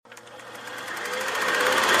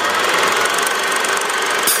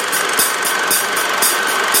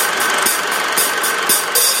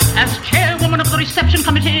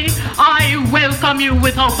welcome you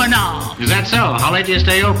with open arms. Is that so? How late do you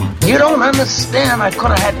stay open? You don't understand. I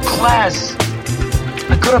could have had class.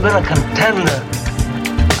 I could have been a contender.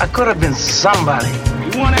 I could have been somebody.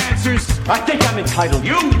 You want answers? I think I'm entitled.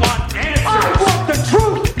 You want answers? I want the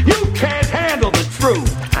truth. You can't handle the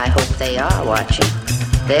truth. I hope they are watching.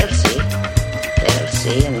 They'll see. They'll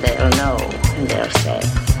see and they'll know. And they'll say,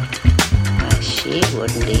 why, she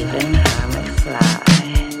wouldn't even harm a fly.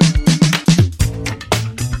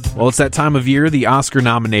 Well, it's that time of year. The Oscar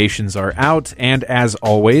nominations are out, and as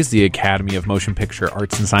always, the Academy of Motion Picture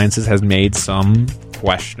Arts and Sciences has made some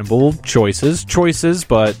questionable choices,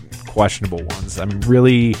 but questionable ones. I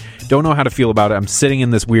really don't know how to feel about it. I'm sitting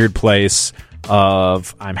in this weird place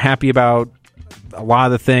of I'm happy about a lot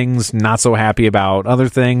of the things, not so happy about other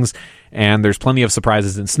things. And there's plenty of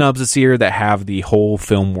surprises and snubs this year that have the whole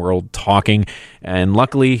film world talking. And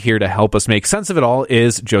luckily, here to help us make sense of it all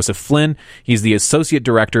is Joseph Flynn. He's the Associate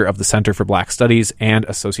Director of the Center for Black Studies and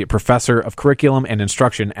Associate Professor of Curriculum and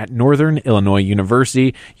Instruction at Northern Illinois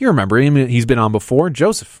University. You remember him. He's been on before.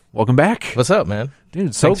 Joseph, welcome back. What's up, man?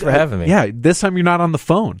 Dude, thanks for having me. Yeah, this time you're not on the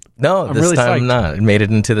phone. No, I'm this really time psyched. I'm not. It made it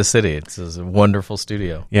into the city. It's a wonderful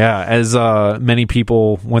studio. Yeah, as many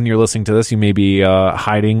people, when you're listening to this, you may be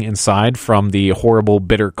hiding inside from the horrible,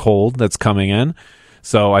 bitter cold that's coming in.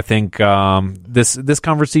 So I think this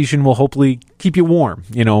conversation will hopefully keep you warm.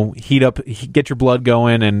 You know, heat up, get your blood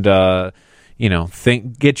going, and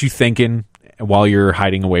get you thinking while you're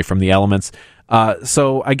hiding away from the elements.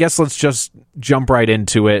 So I guess let's just jump right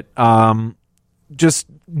into it. Just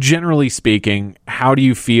generally speaking, how do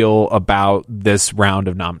you feel about this round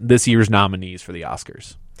of this year's nominees for the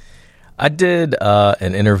Oscars? I did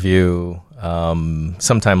an interview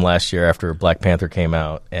sometime last year after Black Panther came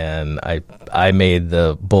out, and I made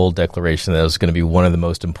the bold declaration that it was going to be one of the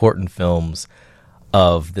most important films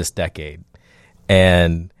of this decade.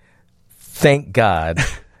 And thank God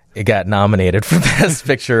it got nominated for Best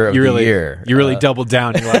Picture of the Year. You really doubled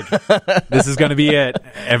down. You're like, this is going to be it.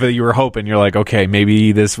 Everything you were hoping. You're like, okay,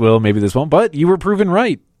 maybe this will, maybe this won't. But you were proven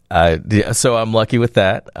right. So I'm lucky with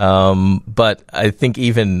that. But I think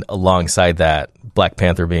even alongside that, Black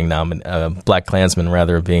Panther being Black Klansman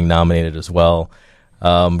rather being nominated as well,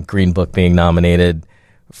 Green Book being nominated,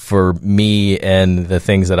 for me and the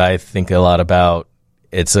things that I think a lot about,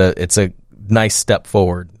 it's a nice step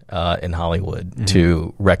forward in Hollywood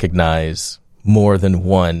to recognize more than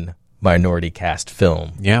one minority cast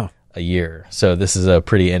film. Yeah. A year. So this is a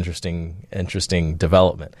pretty interesting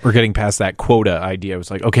development. We're getting past that quota idea. It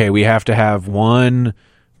was like, okay, we have to have one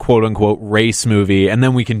quote unquote race movie, and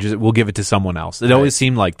then we'll give it to someone else. It always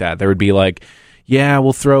seemed like that. There would be like, yeah,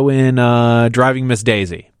 we'll throw in Driving Miss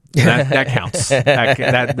Daisy. That counts.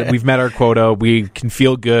 that we've met our quota. We can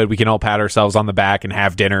feel good. We can all pat ourselves on the back and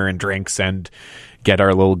have dinner and drinks and get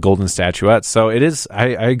our little golden statuette. So it is. I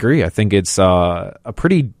agree. I think it's a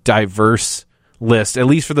pretty diverse list, at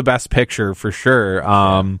least for the Best Picture, for sure.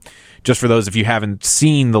 Just for those, if you haven't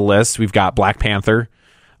seen the list, we've got Black Panther,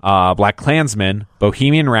 Black Klansman,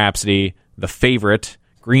 Bohemian Rhapsody, The Favorite,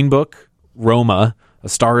 Green Book, Roma, A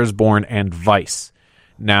Star is Born, and Vice.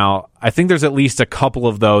 Now, I think there's at least a couple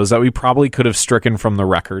of those that we probably could have stricken from the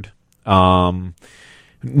record.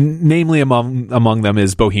 Namely, among them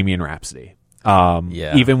is Bohemian Rhapsody.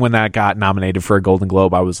 Even when that got nominated for a Golden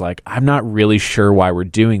Globe, I was like, I'm not really sure why we're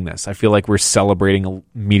doing this. I feel like we're celebrating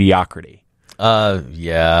mediocrity.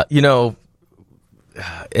 Yeah. You know,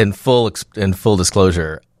 in full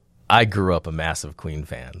disclosure, I grew up a massive Queen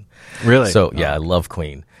fan. Really? So yeah, I love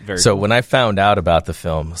Queen. So cool. When I found out about the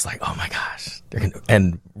film, I was like, oh my gosh!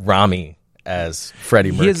 And Rami as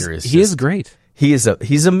Freddie Mercury is great. He's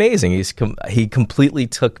amazing. He completely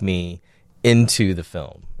took me into the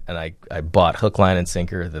film, and I bought hook, line, and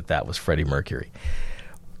sinker that was Freddie Mercury.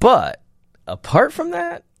 But apart from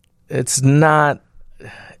that, it's not.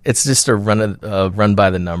 It's just a run by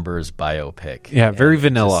the numbers biopic. Yeah, very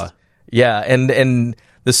vanilla. And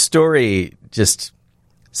the story just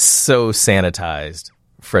so sanitized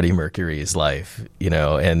Freddie Mercury's life, you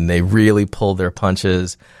know, and they really pulled their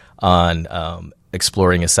punches on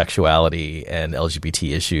exploring his sexuality and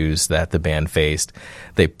LGBT issues that the band faced.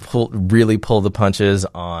 They really pulled the punches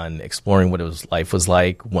on exploring what life was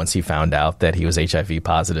like once he found out that he was HIV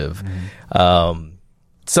positive. Mm-hmm.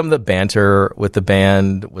 Some of the banter with the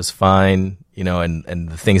band was fine, you know, and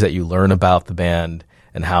the things that you learn about the band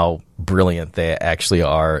and how brilliant they actually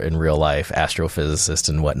are in real life, astrophysicists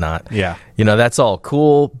and whatnot. Yeah. You know, that's all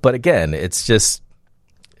cool. But again, it was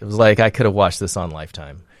like I could have watched this on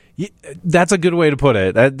Lifetime. Yeah, that's a good way to put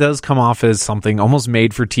it. That does come off as something almost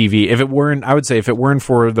made for TV. If it weren't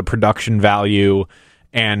for the production value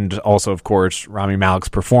and also, of course, Rami Malek's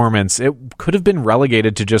performance, it could have been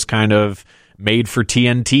relegated to just kind of made for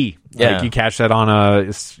TNT. Yeah. Like you catch that on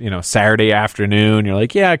a Saturday afternoon, you're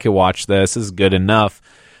like, yeah, I could watch this. This is good enough.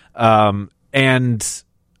 And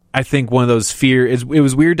I think one of those fears, it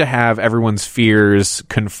was weird to have everyone's fears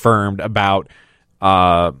confirmed about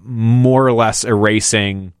more or less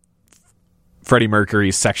erasing Freddie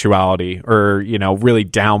Mercury's sexuality, or really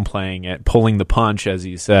downplaying it, pulling the punch, as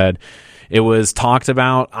you said. It was talked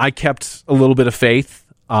about. I kept a little bit of faith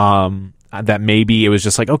that maybe it was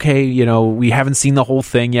just like, okay, we haven't seen the whole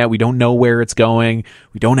thing yet. We don't know where it's going.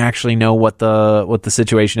 We don't actually know what the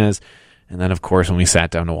situation is. And then, of course, when we sat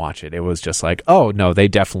down to watch it, it was just like, oh no, they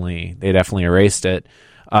definitely erased it.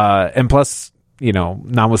 And plus,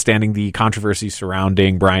 notwithstanding the controversy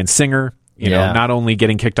surrounding Bryan Singer, not only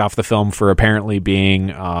getting kicked off the film for apparently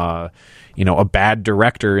being, a bad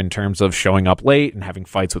director in terms of showing up late and having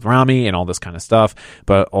fights with Rami and all this kind of stuff,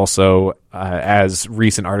 but also, as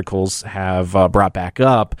recent articles have brought back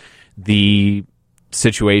up, the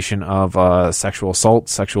situation of sexual assault,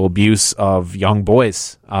 sexual abuse of young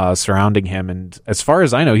boys surrounding him. And as far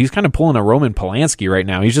as I know, he's kind of pulling a Roman Polanski right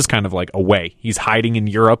now. He's just kind of like away. He's hiding in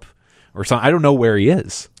Europe or something. I don't know where he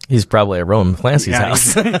is. He's probably at Roman Polanski's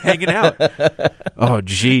house. He's hanging out. Oh,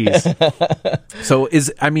 geez. So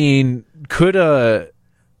could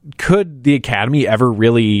the Academy ever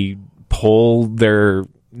really pull their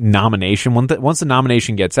nomination? Once the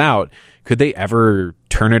nomination gets out, could they ever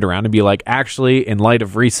turn it around and be like, actually, in light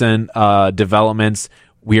of recent developments,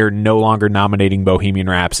 we are no longer nominating Bohemian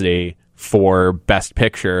Rhapsody for Best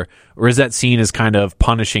Picture? Or is that seen as kind of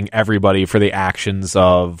punishing everybody for the actions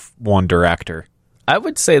of one director? I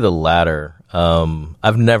would say the latter.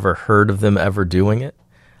 I've never heard of them ever doing it.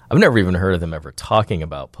 I've never even heard of them ever talking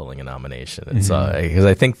about pulling a nomination. Because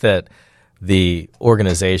I think that the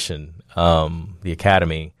organization, the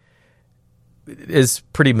Academy, is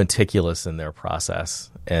pretty meticulous in their process.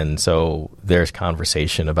 And so there's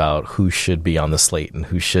conversation about who should be on the slate and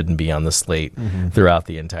who shouldn't be on the slate throughout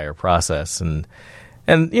the entire process. And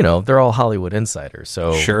they're all Hollywood insiders.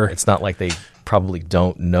 So sure, it's not like they probably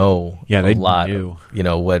don't know a lot of,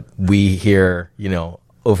 what we hear,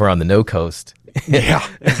 over on the No Coast. Yeah,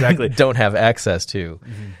 exactly. Don't have access to.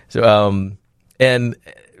 So, and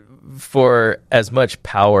for as much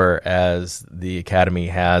power as the Academy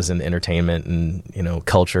has in entertainment and,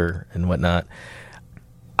 culture and whatnot,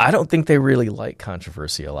 I don't think they really like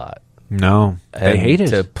controversy a lot. No, they hate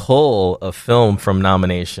it. To pull a film from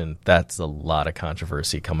nomination, that's a lot of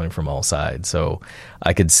controversy coming from all sides. So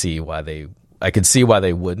I could see why they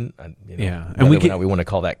wouldn't. And we want to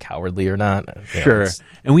call that cowardly or not. Sure.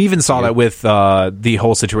 And we even saw that with the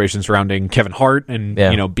whole situation surrounding Kevin Hart and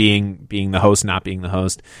being the host, not being the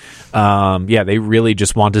host. They really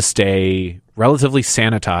just want to stay relatively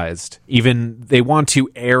sanitized. Even they want to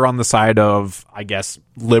err on the side of, I guess,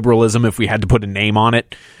 liberalism, if we had to put a name on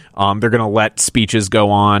it. They're going to let speeches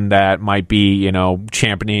go on that might be,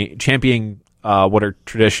 championing what are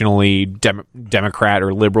traditionally Democrat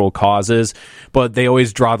or liberal causes, but they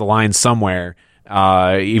always draw the line somewhere.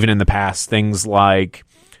 Even in the past, things like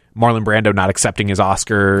Marlon Brando not accepting his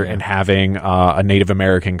Oscar and having a Native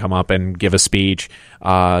American come up and give a speech.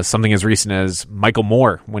 Something as recent as Michael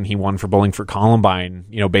Moore, when he won for Bowling for Columbine,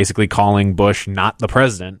 basically calling Bush not the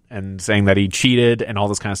president and saying that he cheated and all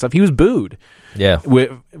this kind of stuff. He was booed. Yeah.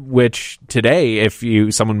 Which today, if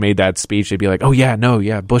someone made that speech, they'd be like, "Oh yeah, no,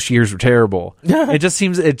 yeah, Bush years were terrible." It just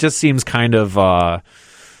seems kind of.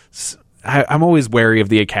 I'm always wary of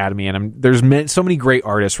the Academy, and there's so many great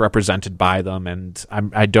artists represented by them, and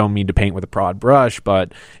I don't mean to paint with a broad brush,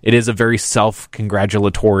 but it is a very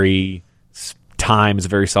self-congratulatory time. It's a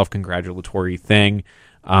very self-congratulatory thing,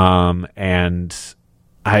 and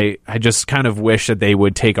I just kind of wish that they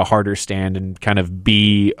would take a harder stand and kind of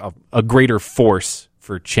be a greater force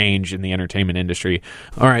for change in the entertainment industry.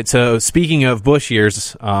 All right, so speaking of Bush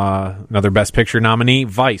years, another Best Picture nominee,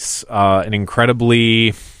 Vice, an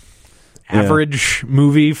incredibly average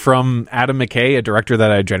movie from Adam McKay, a director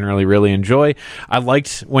that I generally really enjoy. I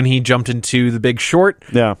liked when he jumped into The Big Short.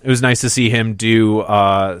 Yeah. It was nice to see him do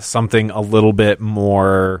something a little bit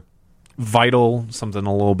more vital, something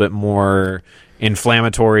a little bit more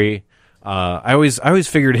inflammatory. I always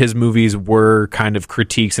figured his movies were kind of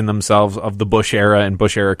critiques in themselves of the Bush era and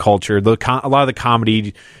Bush era culture. A lot of the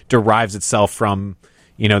comedy derives itself from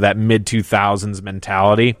that mid 2000s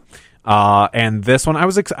mentality. And this one I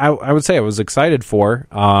would say I was excited for.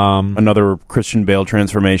 Another Christian Bale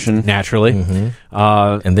transformation. Naturally.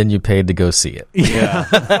 And then you paid to go see it. Yeah.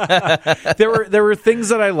 There were things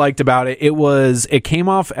that I liked about it. It came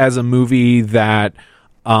off as a movie that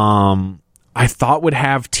I thought would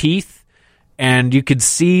have teeth, and you could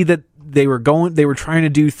see that they were trying to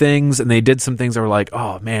do things, and they did some things that were like,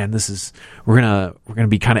 oh man, we're gonna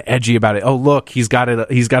be kind of edgy about it. Oh look, he's got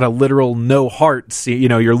a literal no heart. See,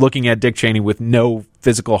 you're looking at Dick Cheney with no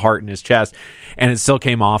physical heart in his chest, and it still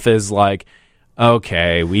came off as like,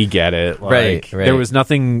 okay, we get it. Like, right. There was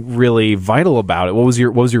nothing really vital about it. What was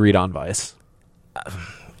your read on Vice?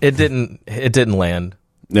 It didn't land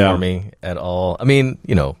for me at all. I mean,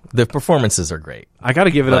 the performances are great. I got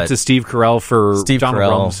to give it up to Steve Carell for Donald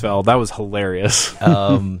Carell. Rumsfeld. That was hilarious.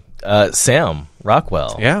 Sam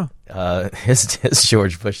Rockwell. Yeah. His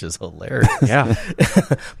George Bush is hilarious. Yeah.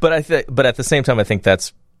 but at the same time, I think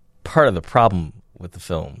that's part of the problem with the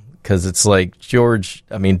film, because it's like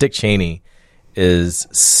Dick Cheney is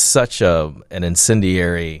such an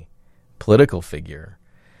incendiary political figure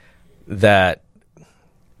that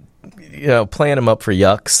playing him up for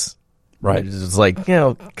yucks, right? It's like,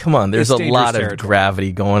 come on, there's a lot of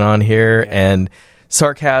gravity going on here, and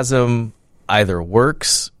sarcasm either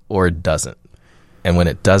works or it doesn't. And when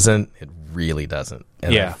it doesn't, it really doesn't.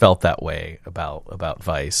 And I felt that way about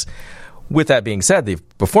Vice. With that being said, the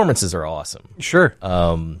performances are awesome. Sure.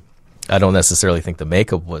 I don't necessarily think the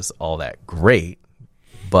makeup was all that great,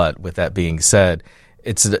 but with that being said,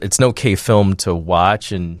 it's an okay film to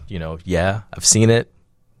watch, and I've seen it,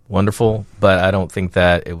 wonderful, but I don't think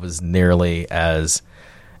that it was nearly as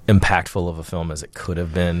impactful of a film as it could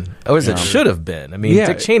have been, or as it should have been. I mean,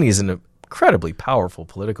 Dick Cheney is an incredibly powerful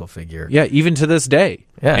political figure. Yeah, even to this day.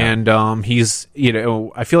 Yeah. And he's,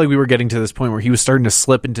 I feel like we were getting to this point where he was starting to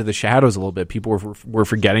slip into the shadows a little bit. People were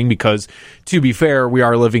forgetting, because, to be fair, we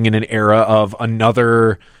are living in an era of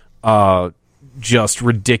another just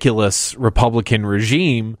ridiculous Republican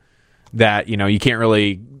regime that,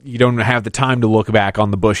 you don't have the time to look back on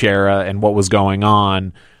the Bush era and what was going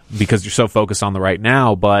on, because you're so focused on the right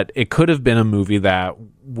now. But it could have been a movie that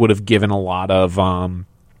would have given a lot of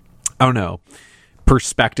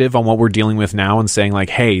perspective on what we're dealing with now, and saying like,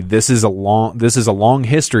 hey, this is a long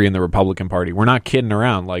history in the Republican Party. We're not kidding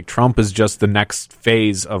around. Like, Trump is just the next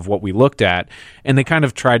phase of what we looked at. And they kind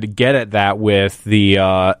of tried to get at that with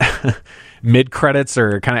the mid credits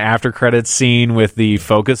or kind of after credits scene with the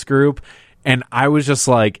focus group. And I was just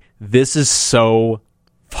like, this is so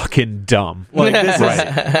fucking dumb. Like, this is,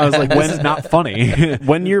 I was like, this is not funny.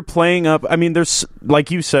 When you're playing up, I mean, there's, like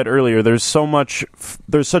you said earlier, there's such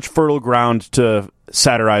fertile ground to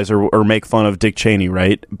satirize or make fun of Dick Cheney,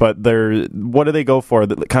 right? But what do they go for?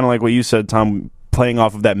 Kind of like what you said, Tom, playing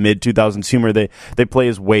off of that mid-2000s humor, they play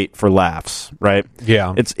his weight for laughs, right?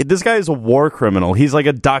 Yeah. This guy is a war criminal. He's like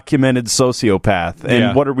a documented sociopath.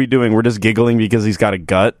 And what are we doing? We're just giggling because he's got a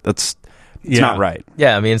gut? It's not right.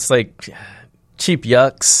 Yeah, I mean, it's like cheap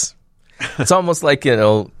yucks. It's almost like,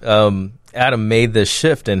 Adam made this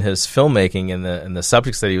shift in his filmmaking and the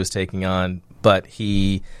subjects that he was taking on, but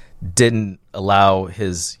he didn't allow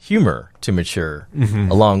his humor to mature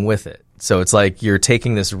along with it. So it's like you're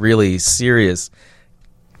taking this really serious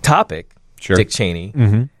topic, Dick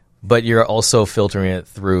Cheney, but you're also filtering it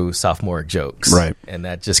through sophomoric jokes. Right. And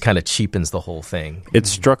that just kind of cheapens the whole thing. It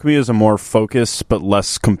struck me as a more focused but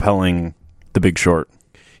less compelling The Big Short.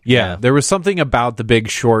 Yeah, there was something about The Big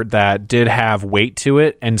Short that did have weight to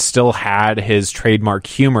it and still had his trademark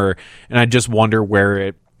humor. And I just wonder where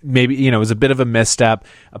it maybe, it was a bit of a misstep.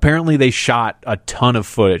 Apparently they shot a ton of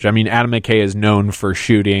footage. I mean, Adam McKay is known for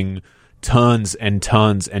shooting tons and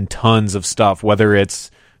tons and tons of stuff, whether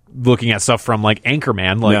it's looking at stuff from like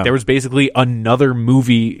Anchorman. Like there was basically another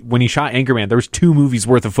movie when he shot Anchorman. There was 2 movies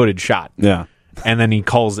worth of footage shot. Yeah. And then he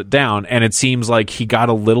calls it down, and it seems like he got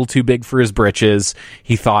a little too big for his britches.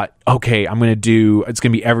 He thought, okay, it's going to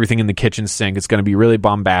be everything in the kitchen sink. It's going to be really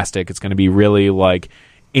bombastic. It's going to be really like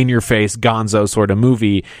in your face gonzo sort of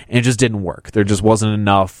movie. And it just didn't work. There just wasn't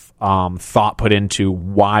enough thought put into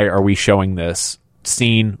why are we showing this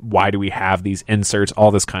scene? Why do we have these inserts?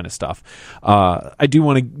 All this kind of stuff. I do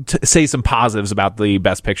want to say some positives about the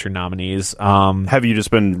Best Picture nominees. Have you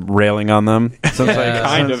just been railing on them?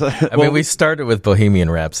 Kind of. I mean, we started with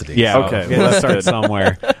Bohemian Rhapsody. Yeah. So. Okay. Let's start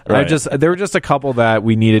somewhere. Right. There were just a couple that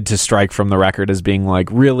we needed to strike from the record as being like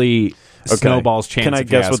really snowball's chance. Can I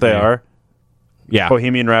guess what they are? Yeah.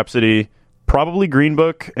 Bohemian Rhapsody, probably Green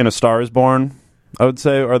Book, and A Star Is Born, I would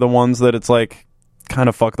say, are the ones that it's like, kind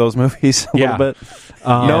of fuck those movies a little bit.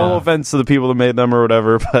 No offense to the people that made them or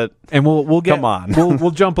whatever, but we'll get, come on.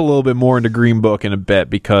 we'll jump a little bit more into Green Book in a bit,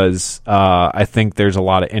 because I think there's a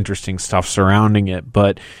lot of interesting stuff surrounding it.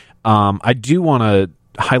 But I do want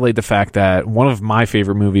to highlight the fact that one of my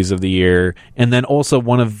favorite movies of the year, and then also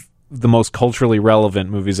one of the most culturally relevant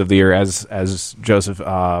movies of the year, as Joseph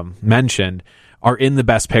mentioned, are in the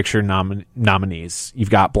Best Picture nominees. You've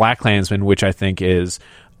got BlacKkKlansman, which I think is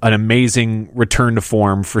an amazing return to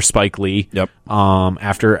form for Spike Lee. Yep. I'm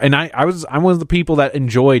one of the people that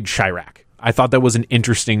enjoyed Chirac. I thought that was an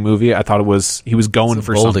interesting movie. I thought he was going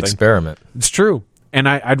for bold something. experiment. It's true. And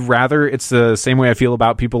I'd rather, it's the same way I feel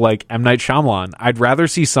about people like M. Night Shyamalan. I'd rather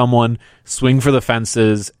see someone swing for the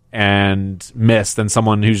fences and miss than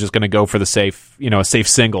someone who's just going to go for the safe, a safe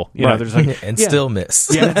single. There's like, and still miss.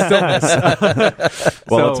 Yeah, and still miss.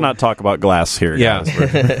 Well, let's not talk about Glass here. Yeah.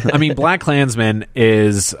 Guys. I mean, BlacKkKlansman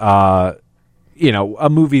is, a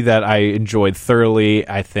movie that I enjoyed thoroughly.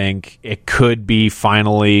 I think it could be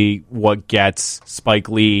finally what gets Spike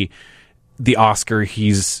Lee the Oscar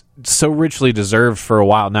he's so richly deserved for a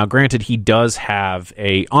while. Now, granted, he does have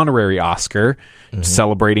a honorary Oscar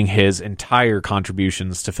celebrating his entire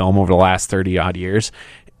contributions to film over the last 30-odd years.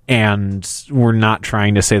 And we're not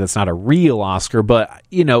trying to say that's not a real Oscar, but,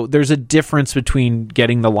 there's a difference between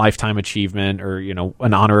getting the Lifetime Achievement or,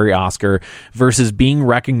 an honorary Oscar versus being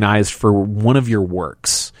recognized for one of your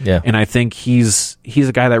works. Yeah. And I think he's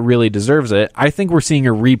a guy that really deserves it. I think we're seeing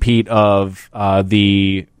a repeat of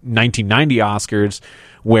the 1990 Oscars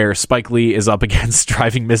where Spike Lee is up against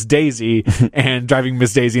Driving Miss Daisy, and Driving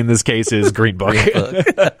Miss Daisy in this case is Green Book.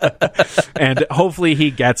 And hopefully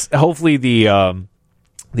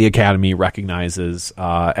the Academy recognizes,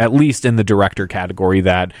 at least in the director category,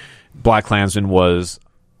 that BlacKkKlansman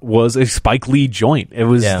was a Spike Lee joint. It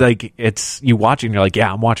was like, it's, you watch it and you're like,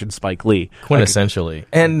 yeah, I'm watching Spike Lee. Quintessentially.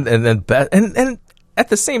 And at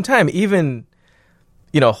the same time, even,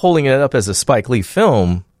 holding it up as a Spike Lee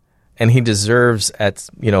film, and he deserves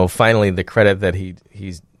finally the credit that he's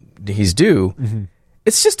due. Mm-hmm.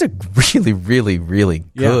 It's just a really, really, really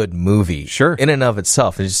good movie. Sure. In and of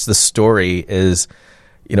itself. It's just the story is,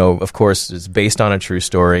 of course, it's based on a true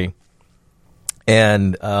story.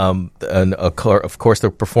 And of course, the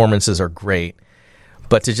performances are great.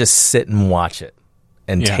 But to just sit and watch it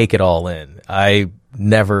and take it all in, I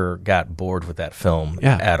never got bored with that film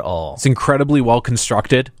at all. It's incredibly well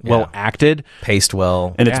constructed, well acted, paced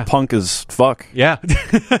well, and it's punk as fuck. Yeah.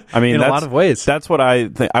 I mean, in a lot of ways. That's what I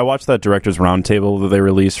think. I watched that director's roundtable that they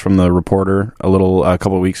released from the Reporter a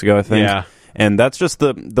couple of weeks ago, I think. Yeah. And that's just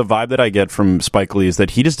the vibe that I get from Spike Lee is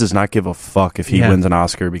that he just does not give a fuck if he wins an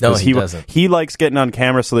Oscar, because he likes getting on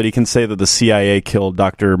camera so that he can say that the CIA killed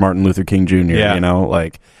Dr. Martin Luther King Jr.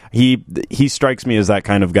 He strikes me as that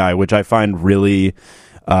kind of guy, which I find really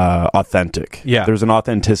authentic. Yeah. There's an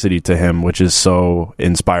authenticity to him which is so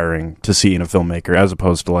inspiring to see in a filmmaker, as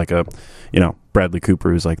opposed to like a Bradley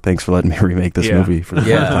Cooper who's like, thanks for letting me remake this movie for the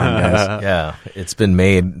first time, guys. Yeah, it's been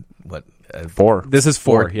made 4. This is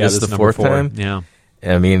 4. Yeah, this is the fourth 4. time. Yeah.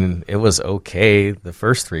 I mean, it was okay the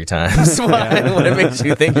first 3 times. What makes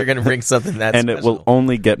you think you're going to bring something that and special? it will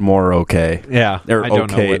only get more okay. Yeah, I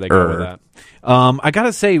don't know where they go with that. I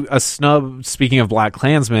gotta say, a snub, speaking of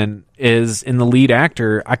BlacKkKlansman, is in the lead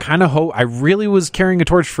actor. I really was carrying a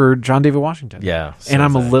torch for John David Washington. Yeah. And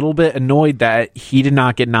I'm a little bit annoyed that he did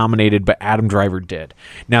not get nominated, but Adam Driver did.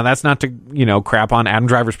 Now, that's not to, crap on Adam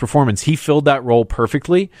Driver's performance. He filled that role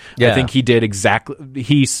perfectly. Yeah. I think he did exactly,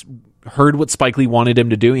 he's heard what Spike Lee wanted him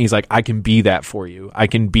to do, and he's like, I can be that for you. I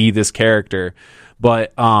can be this character.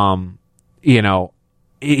 But,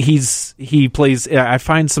 he plays, I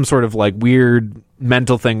find some sort of like weird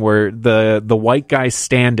mental thing where the white guy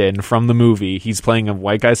stand-in from the movie, he's playing a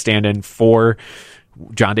white guy stand-in for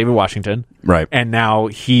John David Washington, right? And now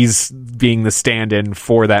he's being the stand-in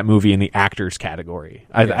for that movie in the actors category.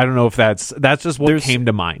 I don't know if that's just what came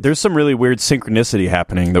to mind. There's some really weird synchronicity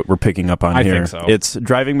happening that we're picking up on here. I think so. It's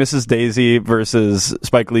Driving Mrs. Daisy versus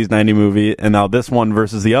Spike Lee's 90 movie, and now this one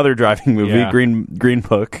versus the other driving movie, Green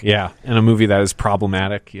Book. Yeah, and a movie that is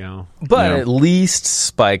problematic, But at least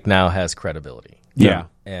Spike now has credibility. Yeah.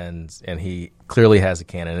 And he clearly has a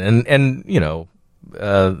canon. And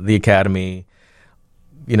the Academy,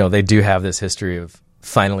 they do have this history of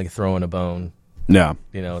finally throwing a bone. Yeah.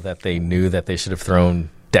 That they knew that they should have thrown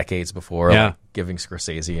decades before. Yeah. Like giving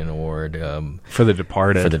Scorsese an award for The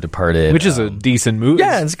Departed. Which is a decent movie.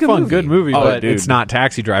 Yeah, it's a good movie, but it's not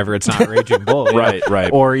Taxi Driver. It's not Raging Bull.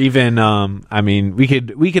 Right. Or even, we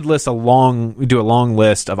could list do a long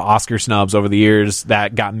list of Oscar snubs over the years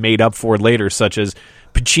that got made up for later, such as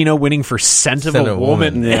Pacino winning for Scent of a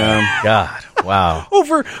Woman. Yeah. God. Wow.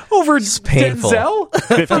 over it's painful.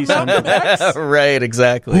 Denzel? 50 Cent. Right,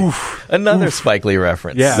 exactly. Another Spike Lee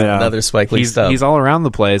reference. Yeah. Another Spike Lee stuff. He's all around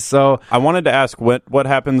the place. So I wanted to ask what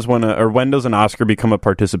happens when does an Oscar become a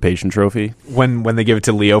participation trophy? When they give it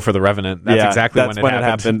to Leo for The Revenant. That's exactly when it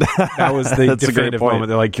happened. That was the definitive moment.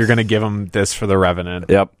 They're like, you're going to give him this for The Revenant.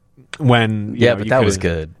 Yep. when but that was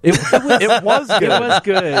good. It was good. It was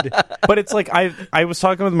good. But it's like I was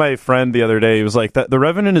talking with my friend the other day. He was like, "The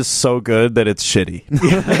Revenant is so good that it's shitty."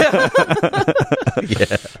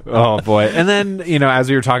 Yeah. Oh boy. And then, as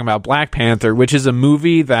we were talking about Black Panther, which is a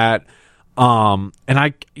movie that and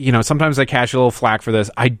I sometimes I catch a little flack for this.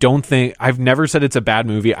 I've never said it's a bad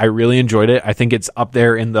movie. I really enjoyed it. I think it's up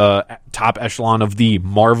there in the top echelon of the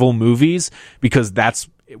Marvel movies because that's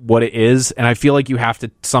what it is. And I feel like you have to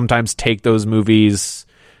sometimes take those movies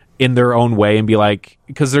in their own way and be like,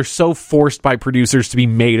 because they're so forced by producers to be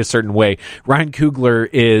made a certain way. Ryan Coogler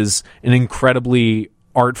is an incredibly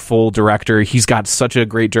artful director. He's got such a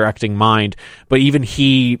great directing mind, but even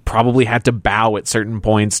he probably had to bow at certain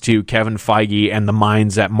points to Kevin Feige and the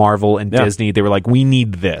minds at Marvel and Disney. They were like, we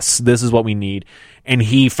need this. This is what we need. And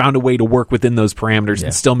he found a way to work within those parameters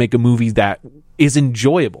and still make a movie that is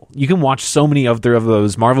enjoyable. You can watch so many of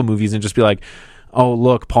those Marvel movies and just be like, oh,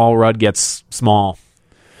 look, Paul Rudd gets small.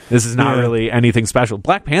 This is not really anything special.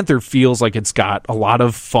 Black Panther feels like it's got a lot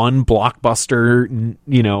of fun blockbuster,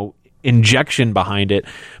 injection behind it.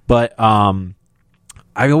 But I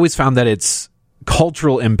always found that its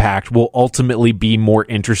cultural impact will ultimately be more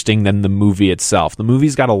interesting than the movie itself. The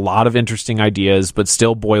movie's got a lot of interesting ideas, but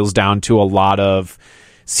still boils down to a lot of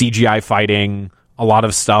CGI fighting, a lot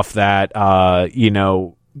of stuff that,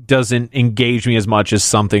 doesn't engage me as much as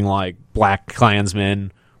something like Black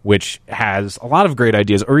Klansman, which has a lot of great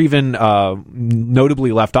ideas, or even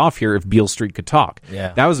notably left off here, If Beale Street Could Talk.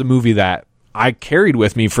 Yeah. That was a movie that I carried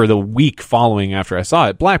with me for the week following after I saw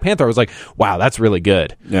it. Black Panther, I was like, wow, that's really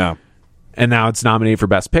good. Yeah. And now it's nominated for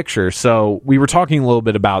Best Picture. So we were talking a little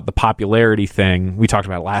bit about the popularity thing. We talked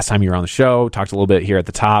about it last time you were on the show, talked a little bit here at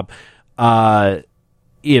the top.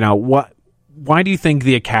 Why do you think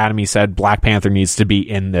the Academy said Black Panther needs to be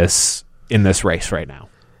in this race right now?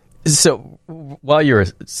 So while you were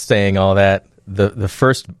saying all that, the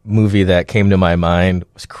first movie that came to my mind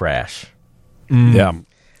was Crash. Yeah.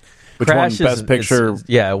 Which Crash won Best Picture?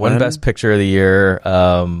 Won Best Picture of the year.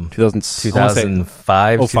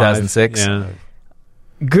 2005, 2006. Yeah.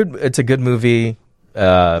 Good. It's a good movie.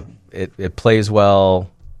 It plays well.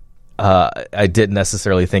 I didn't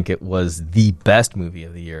necessarily think it was the best movie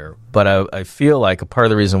of the year, but I feel like a part of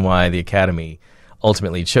the reason why the Academy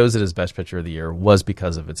ultimately chose it as Best Picture of the Year was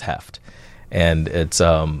because of its heft and its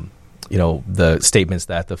the statements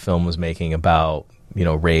that the film was making about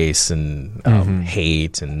race and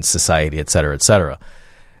hate and society, et cetera, et cetera.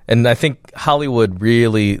 And I think Hollywood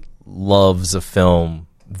really loves a film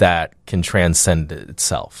that can transcend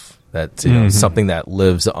itself. That's something that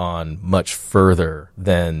lives on much further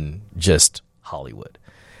than just Hollywood.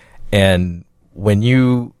 And when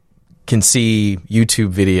you can see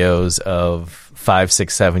YouTube videos of 5,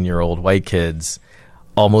 6, 7-year-old white kids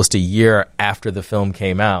almost a year after the film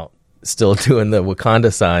came out, still doing the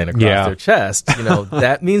Wakanda sign across their chest,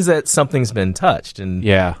 that means that something's been touched in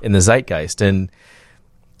the zeitgeist. And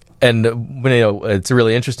it's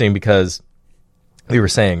really interesting because we were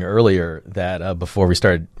saying earlier that before we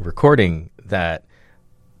started recording that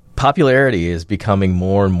popularity is becoming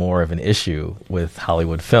more and more of an issue with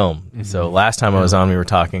Hollywood film. Mm-hmm. So last time I was on, we were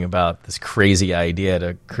talking about this crazy idea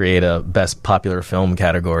to create a best popular film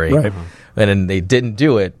category. Right. And then they didn't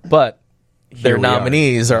do it, but their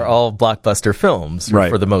nominees are all blockbuster films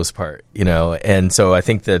for the most part, and so I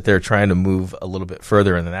think that they're trying to move a little bit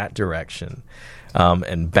further in that direction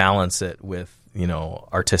and balance it with,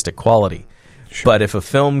 artistic quality. Sure. But if a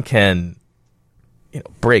film can,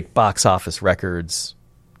 break box office records,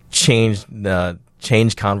 change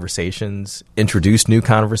conversations, introduce new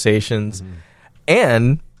conversations,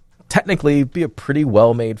 and technically be a pretty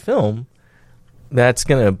well-made film, that's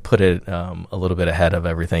going to put it a little bit ahead of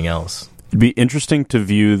everything else. It'd be interesting to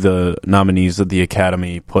view the nominees that the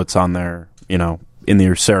Academy puts on their, in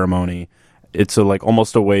their ceremony. It's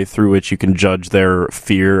almost a way through which you can judge their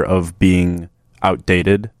fear of being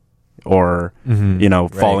outdated or,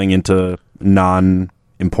 falling into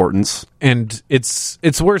non-importance. And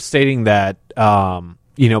it's worth stating that,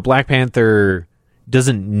 Black Panther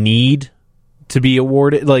doesn't need to be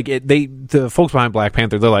awarded. The folks behind Black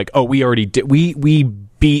Panther, they're like, oh, we already did. We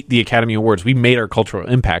beat the Academy Awards. We made our cultural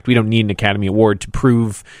impact. We don't need an Academy Award to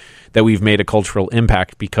prove that we've made a cultural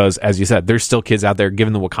impact because, as you said, there's still kids out there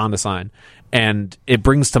giving the Wakanda sign. And it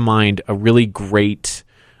brings to mind a really great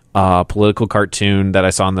political cartoon that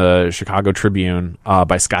I saw in the Chicago Tribune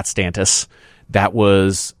by Scott Stantis. That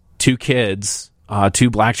was two kids,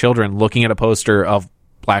 two black children, looking at a poster of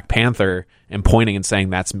Black Panther and pointing and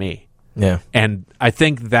saying, "That's me." Yeah. And I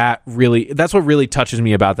think that's what really touches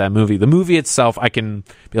me about that movie. The movie itself, I can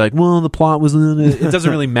be like, well, the plot was, it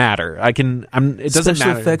doesn't really matter. It doesn't Special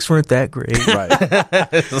matter. effects weren't that great. Right.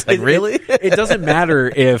 It's like, really? It doesn't matter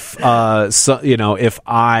if, if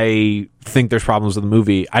I think there's problems with the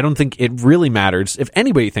movie. I don't think it really matters if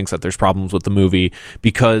anybody thinks that there's problems with the movie,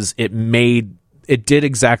 because it did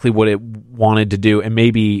exactly what it wanted to do. And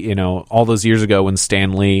maybe, all those years ago when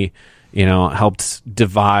Stan Lee, helped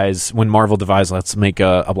when Marvel devised, let's make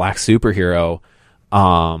a black superhero,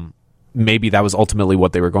 maybe that was ultimately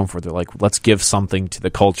what they were going for. They're like, let's give something to the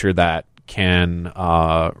culture that can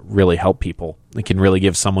really help people. It can really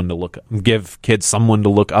give kids someone to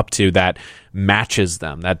look up to that matches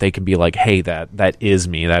them, that they can be like, hey, that is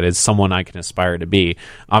me. That is someone I can aspire to be.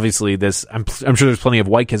 Obviously, I'm sure there's plenty of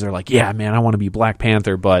white kids that are like, yeah, man, I want to be Black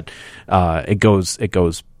Panther, but it goes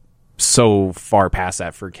so far past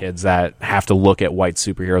that for kids that have to look at white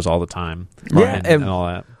superheroes all the time. Yeah, and all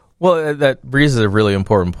that. Well, that raises a really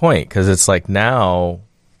important point, because it's like now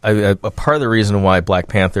a part of the reason why Black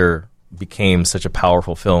Panther became such a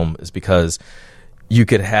powerful film is because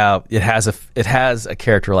it has a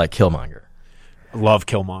character like Killmonger. Love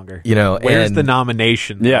Killmonger. and Where's the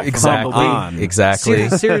nomination? Yeah, exactly.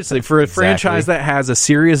 Seriously, for a franchise that has a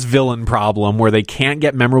serious villain problem where they can't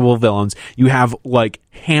get memorable villains, you have, like,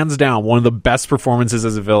 hands down one of the best performances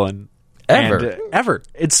as a villain ever.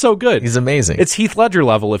 It's so good. He's amazing. It's Heath Ledger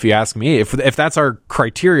level, if you ask me. If that's our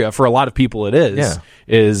criteria, for a lot of people it is. Yeah.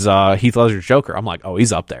 Is Heath Ledger's Joker. I'm like, oh,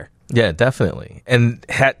 he's up there. Yeah, definitely. And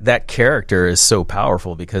that character is so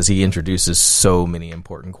powerful because he introduces so many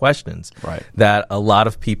important questions that a lot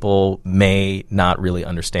of people may not really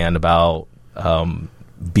understand about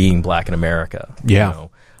being black in America. Yeah.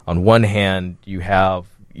 On one hand, you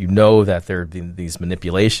know that there are these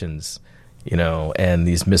manipulations, and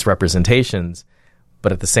these misrepresentations,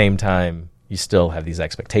 but at the same time, you still have these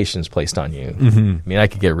expectations placed on you. Mm-hmm. I mean, I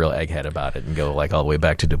could get real egghead about it and go like all the way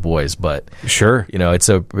back to Du Bois, but sure, it's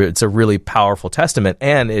a really powerful testament,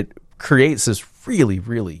 and it creates this really,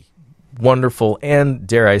 really wonderful and,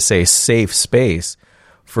 dare I say, safe space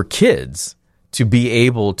for kids to be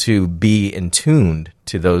able to be in tuned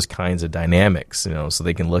to those kinds of dynamics, so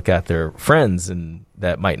they can look at their friends and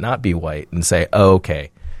that might not be white and say, oh,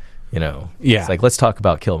 okay. It's like, let's talk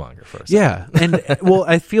about Killmonger first. Yeah, and well,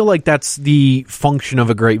 I feel like that's the function of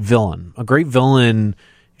a great villain. A great villain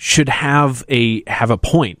should have a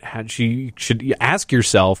point. You should ask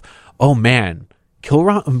yourself, oh man,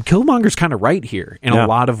 Killmonger's kind of right here in a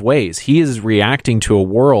lot of ways. He is reacting to a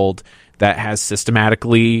world that has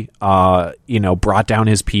systematically, brought down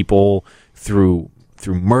his people through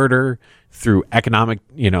murder, through economic,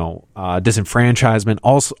 disenfranchisement,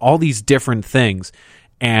 all these different things.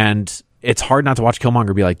 And it's hard not to watch Killmonger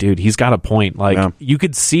and be like, dude, he's got a point. Like, you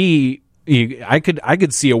could see, I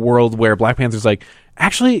could see a world where Black Panther's like,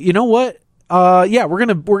 actually, you know what? We're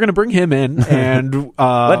gonna bring him in, and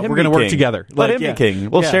we're gonna work together. Let him be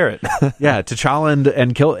king. We'll share it. Yeah, T'Challa and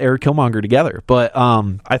Eric Killmonger together. But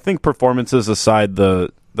I think performances aside,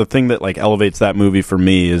 the thing that like elevates that movie for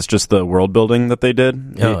me is just the world building that they did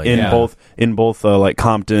in both like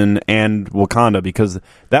Compton and Wakanda, because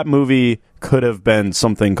that movie could have been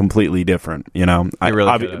something completely different,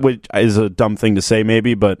 which is a dumb thing to say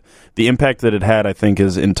maybe, but the impact that it had, I think,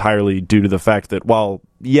 is entirely due to the fact that, while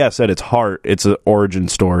yes, at its heart it's an origin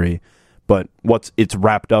story, but what it's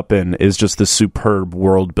wrapped up in is just this superb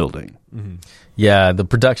world building. Mm-hmm. Yeah, the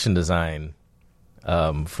production design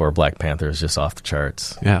for Black Panther is just off the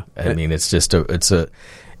charts. Yeah, I mean, it's just it's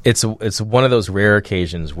one of those rare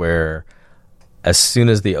occasions where as soon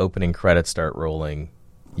as the opening credits start rolling,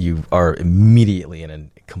 you are immediately in a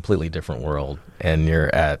completely different world, and you're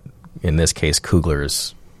at, in this case,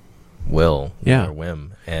 Coogler's will or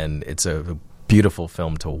whim, and it's a beautiful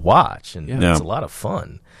film to watch, and it's a lot of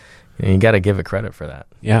fun. And you got to give it credit for that.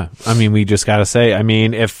 Yeah, I mean, we just got to say, I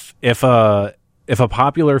mean, if a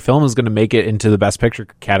popular film is going to make it into the Best Picture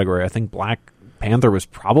category, I think Black Panther was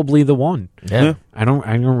probably the one. Yeah. I don't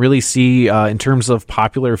really see in terms of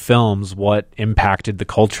popular films what impacted the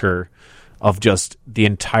culture of just the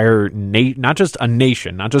entire not just a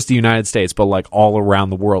nation, not just the United States, but like all around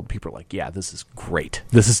the world. People are like, yeah, this is great.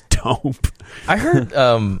 This is dope. I heard,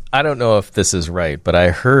 I don't know if this is right, but I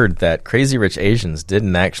heard that Crazy Rich Asians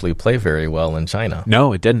didn't actually play very well in China.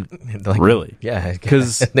 No, it didn't. Like, really? Yeah,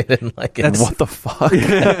 because they didn't like it. What the fuck?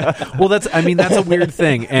 Well, that's a weird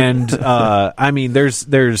thing. And I mean,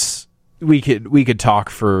 we could talk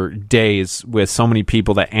for days with so many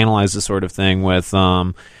people that analyze this sort of thing with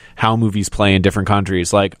how movies play in different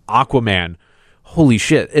countries. Like Aquaman, holy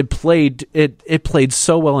shit, it played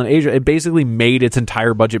so well in Asia. It basically made its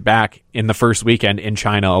entire budget back in the first weekend in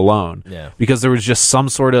China alone. Yeah. Because there was just some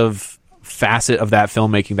sort of facet of that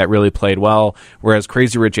filmmaking that really played well, whereas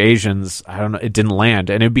Crazy Rich Asians, I don't know, it didn't land.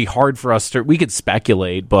 And it'd be hard for us we could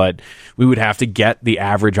speculate, but we would have to get the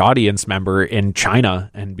average audience member in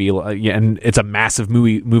China and be like, yeah, and it's a massive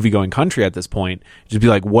movie going country at this point, just be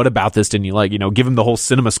like, what about this didn't you like? Give them the whole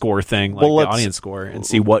cinema score thing, like the audience score, and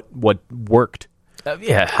see what worked.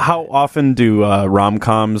 Yeah. How often do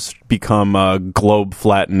rom-coms become globe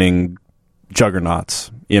flattening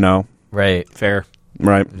juggernauts, Right. Fair.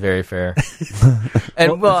 Right. Very fair.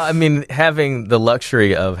 And well, I mean, having the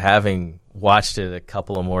luxury of having watched it a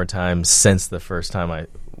couple of more times since the first time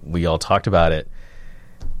we all talked about it,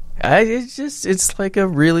 it's like a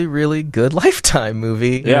really, really good Lifetime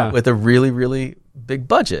movie with a really, really big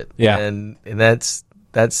budget. Yeah. And that's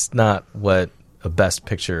not what a Best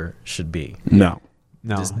Picture should be. No.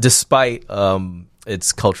 Despite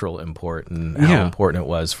its cultural import and how important it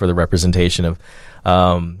was for the representation of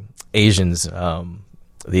Asians,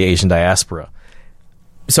 the Asian diaspora.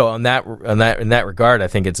 So in that regard, I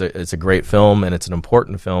think it's a great film and it's an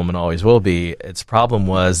important film and always will be. Its problem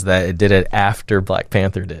was that it did it after Black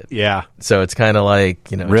Panther did. Yeah. So it's kind of like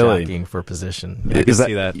really jockeying for position. Is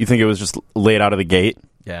that you think it was just laid out of the gate?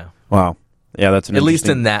 Yeah. Wow. Yeah, that's an at least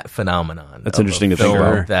in that phenomenon. That's interesting to think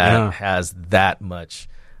about. That has that much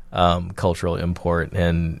cultural import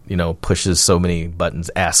and pushes so many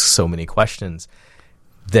buttons, asks so many questions.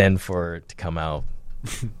 Then for it to come out,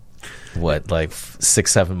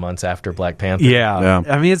 6-7 months after Black Panther? Yeah.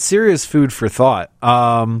 I mean, it's serious food for thought.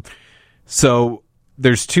 So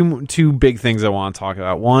there's two big things I want to talk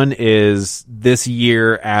about. One is this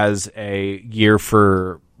year as a year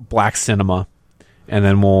for Black cinema, and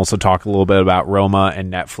then we'll also talk a little bit about Roma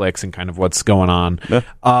and Netflix and kind of what's going on.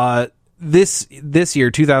 Yeah. This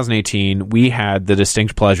year, 2018, we had the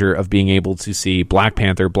distinct pleasure of being able to see Black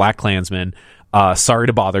Panther, Black Klansman, Sorry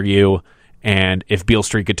to Bother You, and If Beale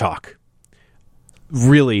Street Could Talk.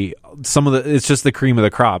 Really, it's just the cream of the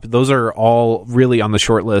crop. Those are all really on the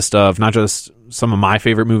short list of not just some of my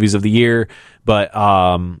favorite movies of the year, but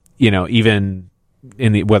even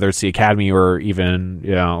in whether it's the Academy or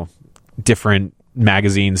even different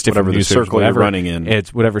magazines, different whatever the circle whatever, you're running in.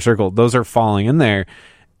 It's whatever circle. Those are falling in there.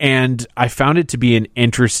 And I found it to be an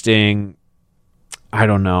interesting,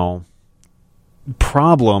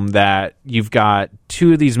 problem that you've got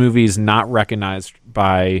two of these movies not recognized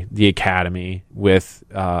by the Academy with,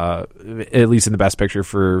 at least in the Best Picture,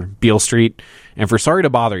 for Beale Street and for Sorry to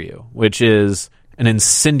Bother You, which is an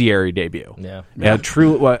incendiary debut. Yeah.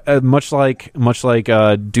 True. Much like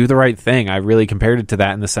Do the Right Thing. I really compared it to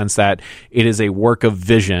that in the sense that it is a work of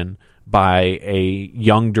vision by a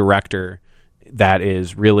young director that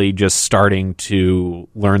is really just starting to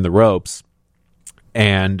learn the ropes.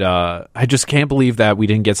 And I just can't believe that we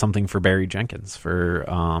didn't get something for Barry Jenkins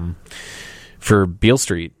for Beale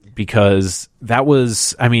Street, because that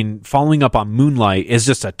was, following up on Moonlight is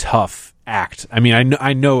just a tough act.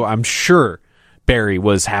 I'm sure Barry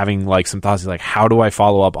was having some thoughts like, how do I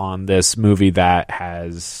follow up on this movie that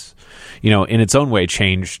has, in its own way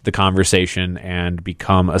changed the conversation and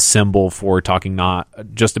become a symbol for talking not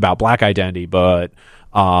just about Black identity, but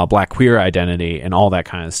Black queer identity and all that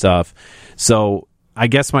kind of stuff. So I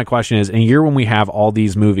guess my question is, in a year when we have all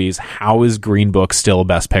these movies, how is Green Book still a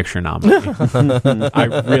Best Picture nominee?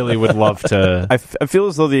 I really would love to. I feel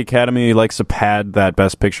as though the Academy likes to pad that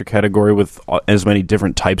Best Picture category with as many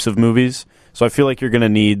different types of movies. So I feel like you're going to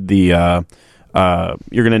need it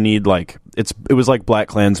was like Black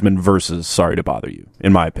Klansman versus Sorry to Bother You,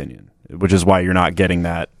 in my opinion, which is why you're not getting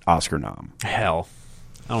that Oscar nom. Hell,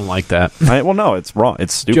 I don't like that. No, it's wrong.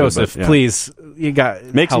 It's stupid. Joseph, please, you got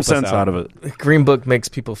make some sense out of it. Green Book makes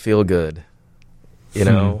people feel good,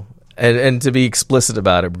 and to be explicit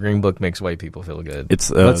about it, Green Book makes white people feel good.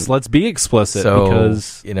 It's let's be explicit, so,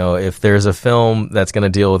 because if there's a film that's going to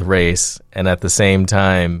deal with race, and at the same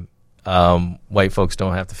time, white folks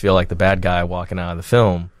don't have to feel like the bad guy walking out of the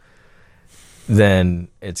film, then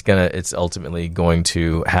it's ultimately going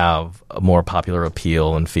to have a more popular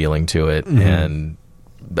appeal and feeling to it. Mm-hmm. And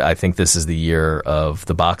I think this is the year of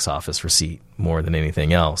the box office receipt more than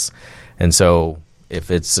anything else. And so if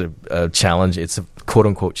it's a challenge, it's a quote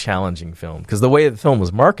unquote challenging film, because the way the film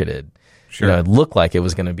was marketed, it looked like it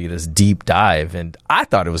was going to be this deep dive, and I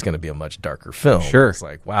thought it was going to be a much darker film. Sure. It's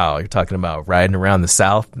like, wow, you're talking about riding around the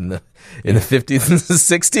South in the 50s and the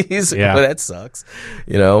 60s. Yeah. Well, that sucks,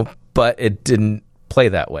 But it didn't play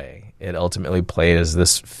that way. It ultimately played as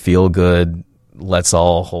this feel-good, let's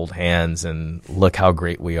all hold hands and look how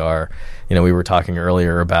great we are. You know, we were talking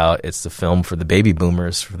earlier about it's the film for the baby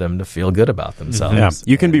boomers, for them to feel good about themselves.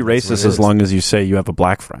 Yeah, you can be And that's what racist it as is. long as you say you have a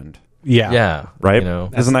black friend, Yeah, right? You know,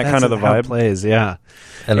 Isn't that kind of the how it vibe? plays, yeah.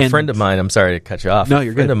 and a friend of mine, I'm sorry to cut you off. No,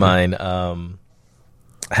 you're a friend good. of mine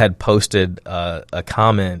had posted a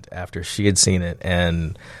comment after she had seen it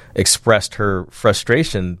and expressed her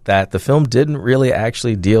frustration that the film didn't really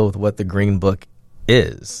actually deal with what the Green Book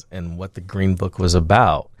is and what the Green Book was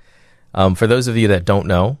about. For those of you that don't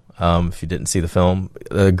know, if you didn't see the film,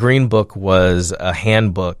 the Green Book was a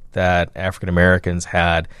handbook that African Americans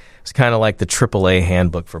had. It's kind of like the AAA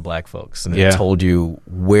handbook for black folks. And it told you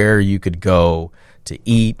where you could go to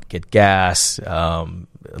eat, get gas,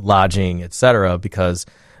 lodging, etc. Because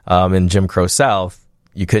in Jim Crow South,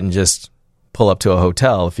 you couldn't just pull up to a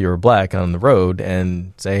hotel if you were black on the road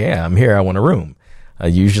and say, "Yeah, I'm here, I want a room."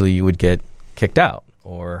 Usually you would get kicked out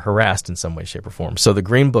or harassed in some way, shape, or form. So the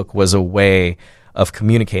Green Book was a way of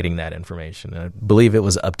communicating that information. I believe it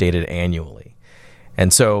was updated annually.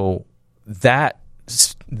 And so that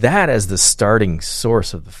as the starting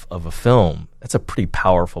source of a film, that's a pretty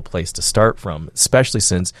powerful place to start from, especially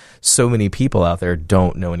since so many people out there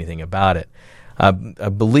don't know anything about it. I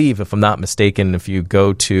believe, if I'm not mistaken, if you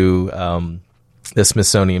go to the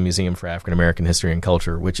Smithsonian Museum for African American History and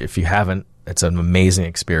Culture, which if you haven't, it's an amazing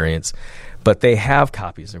experience, but they have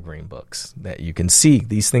copies of Green Books that you can see.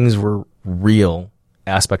 These things were real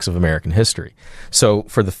aspects of American history. So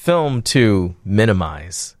for the film to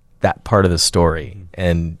minimize that part of the story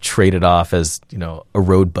and trade it off as, you know, a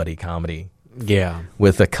road buddy comedy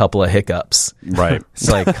with a couple of hiccups. Right. It's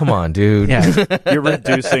like, come on, dude. You're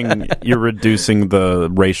reducing the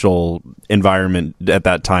racial environment at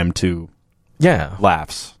that time to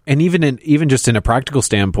laughs. And even just in a practical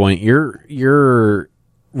standpoint, you're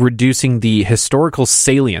reducing the historical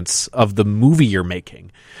salience of the movie you're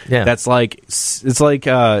making. Yeah. That's like, it's like,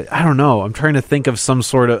 I don't know. I'm trying to think of some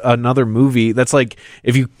sort of another movie. That's like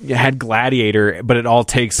if you had Gladiator, but it all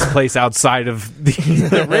takes place outside of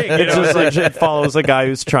the ring. It's just like it follows a guy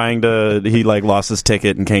who's he lost his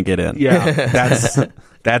ticket and can't get in. Yeah.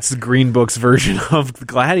 That's the Green Book's version of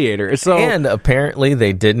Gladiator. So, and apparently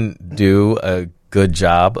they didn't do a good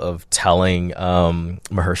job of telling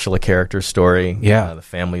Mahershala character's story. Yeah. The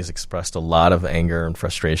family's expressed a lot of anger and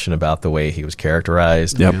frustration about the way he was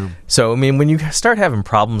characterized. Yep. Yeah. So, I mean, when you start having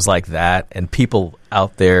problems like that and people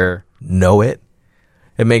out there know it,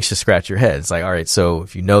 it makes you scratch your head. It's like, all right, so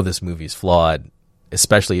if you know this movie's flawed,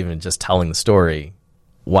 especially even just telling the story,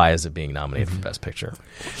 why is it being nominated for Best Picture?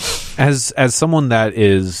 as someone that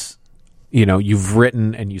is, you know, you've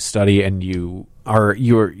written and you study and you're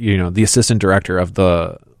the assistant director of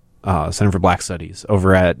the Center for Black Studies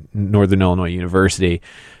over at Northern Illinois University,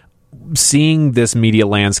 seeing this media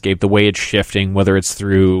landscape, the way it's shifting, whether it's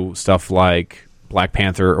through stuff like Black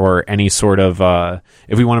Panther or any sort of,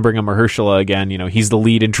 if we want to bring up Mahershala again, you know, he's the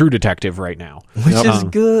lead in True Detective right now. Which is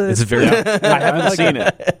good. It's very, I haven't seen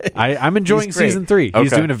it. I'm enjoying He's great. season 3. He's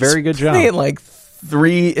Okay. doing a very good job. Playing like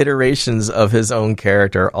 3 iterations of his own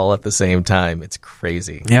character all at the same time. It's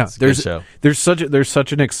crazy. Yeah, It's a good show. there's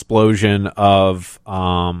such an explosion of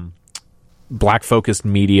black focused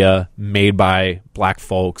media made by black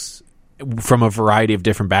folks from a variety of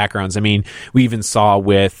different backgrounds. I mean, we even saw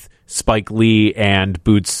with Spike Lee and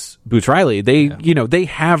Boots Riley. They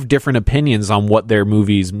have different opinions on what their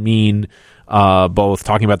movies mean, both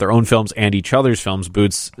talking about their own films and each other's films.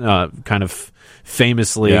 Boots kind of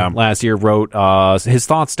famously last year wrote his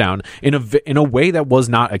thoughts down in a way that was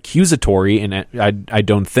not accusatory, and I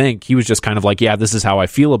don't think he was just kind of like, yeah, this is how I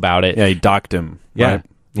feel about it. Yeah, he docked him. Yeah. Right?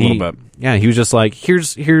 A little bit. Yeah, he was just like,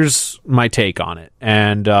 here's my take on it.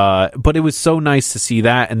 And but it was so nice to see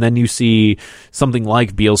that. And then you see something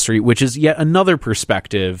like Beale Street, which is yet another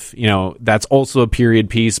perspective, you know, that's also a period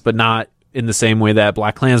piece, but not in the same way that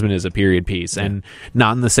Black Klansman is a period piece, and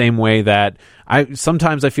not in the same way that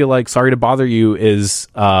sometimes I feel like Sorry to Bother You is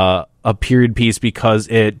a period piece because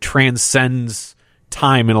it transcends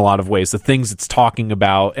time in a lot of ways. The things it's talking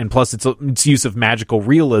about, and plus its use of magical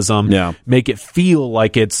realism, make it feel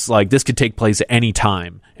like it's like this could take place at any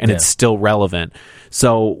time and it's still relevant.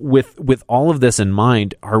 So with all of this in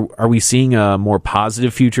mind, are we seeing a more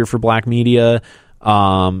positive future for black media?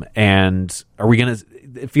 And are we gonna?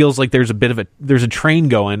 It feels like there's a train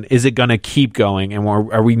going. Is it gonna keep going? And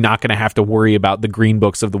are we not gonna have to worry about the Green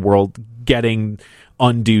Books of the world getting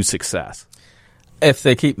undue success If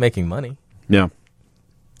they keep making money. Yeah.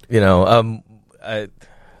 You know,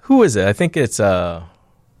 who is it? I think it's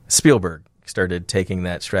Spielberg started taking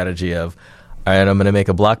that strategy of, all right, I'm going to make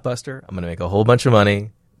a blockbuster. I'm going to make a whole bunch of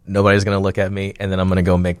money. nobody's going to look at me, and then I'm going to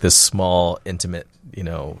go make this small, intimate,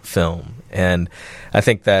 film. And I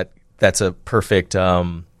think that that's a perfect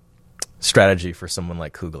strategy for someone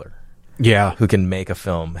like Coogler. Yeah. Who can make a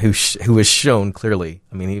film, who has shown clearly.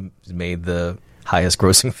 I mean, he made the highest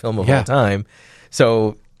grossing film of all time.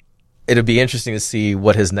 So it'll be interesting to see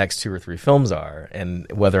what his next 2 or 3 films are, and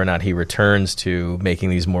whether or not he returns to making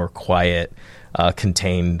these more quiet,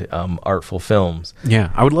 contained, artful films.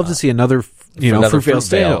 Yeah, I would love to see another, Fruitvale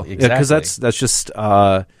State. Exactly. Because that's just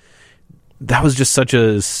that was just such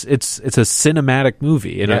a it's a cinematic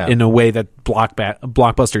movie in a way that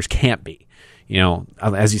blockbusters can't be.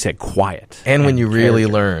 As you said, quiet. And when you really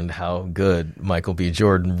learned how good Michael B.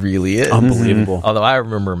 Jordan really is. Unbelievable. Although I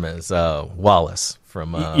remember him as Wallace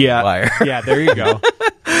from Wire. Yeah, there you go.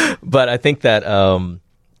 But I think that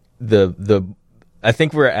I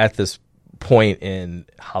think we're at this point in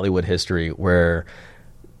Hollywood history where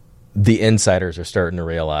the insiders are starting to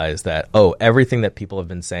realize that, everything that people have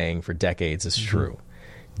been saying for decades is true.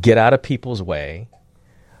 Get out of people's way,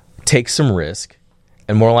 take some risk,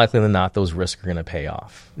 and more likely than not, those risks are going to pay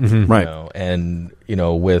off. Right. And,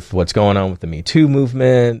 with what's going on with the Me Too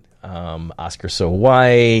movement, Oscar So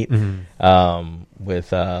White,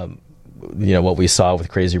 with, what we saw with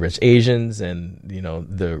Crazy Rich Asians and,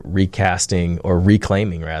 the recasting or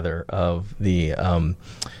reclaiming, rather, of the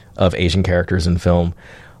of Asian characters in film.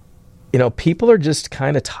 People are just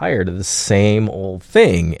kind of tired of the same old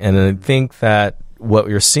thing. And I think that what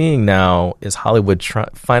we're seeing now is Hollywood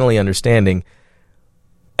finally understanding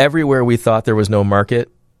everywhere we thought there was no market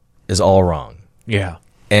is all wrong. Yeah.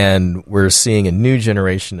 And we're seeing a new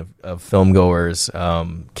generation of film goers,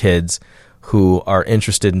 kids, who are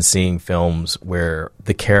interested in seeing films where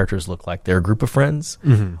the characters look like their group of friends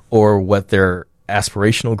or what their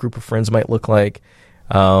aspirational group of friends might look like,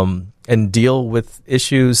 and deal with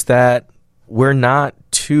issues that we're not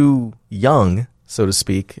too young, so to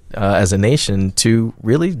speak, as a nation to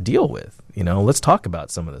really deal with. Let's talk about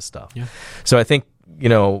some of this stuff. Yeah. So I think,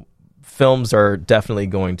 films are definitely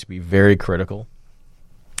going to be very critical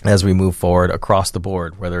as we move forward across the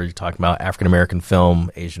board, whether you're talking about African-American film,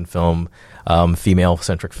 Asian film,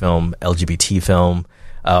 female-centric film, LGBT film.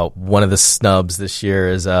 One of the snubs this year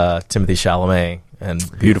is Timothée Chalamet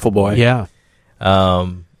and Beautiful Boy. Yeah.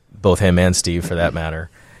 Both him and Steve, for that matter.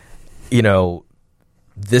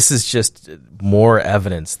 This is just more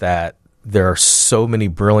evidence that there are so many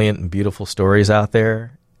brilliant and beautiful stories out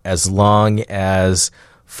there, as long as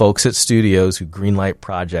folks at studios who greenlight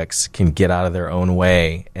projects can get out of their own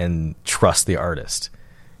way and trust the artist.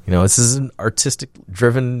 This is an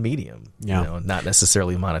artistic-driven medium, not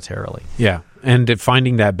necessarily monetarily. Yeah, and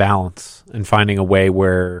finding that balance and finding a way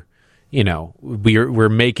where, we're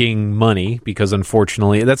making money, because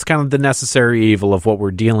unfortunately that's kind of the necessary evil of what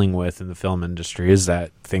we're dealing with in the film industry, is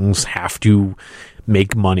that things have to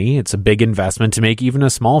make money. It's a big investment to make even a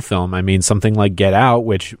small film. I mean, something like Get Out,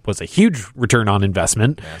 which was a huge return on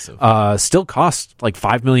investment, still cost like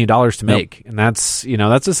 $5 million to make. And that's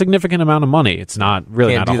a significant amount of money. It's not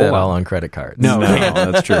really Can't not do a whole that lot. all on credit cards. No,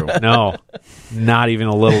 that's true. No, not even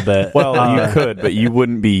a little bit. Well, you could, but you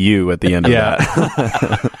wouldn't be you at the end of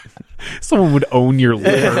that. Someone would own your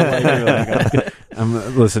liver.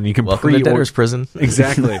 Listen, you can Welcome to debtor's prison.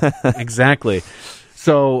 Exactly.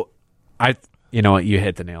 So you know what, you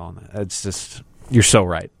hit the nail on that. It's just, you're so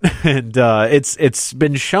right. And it's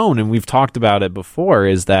been shown, and we've talked about it before,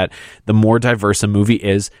 is that the more diverse a movie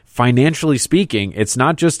is, financially speaking, it's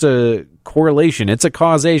not just a correlation, it's a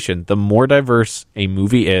causation. The more diverse a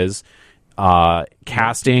movie is,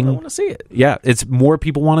 casting, I want to see it. Yeah, it's more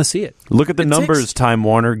people want to see it. Look at the numbers, Time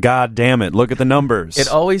Warner. God damn it. Look at the numbers. It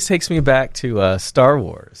always takes me back to Star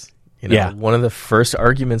Wars. One of the first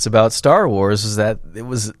arguments about Star Wars is that it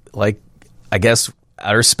was like, I guess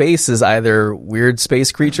outer space is either weird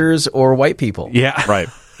space creatures or white people. Yeah. Right.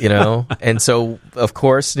 And so, of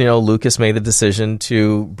course, Lucas made the decision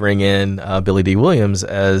to bring in Billy D. Williams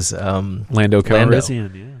as Lando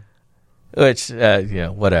Calrissian, yeah. Which,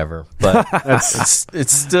 whatever. But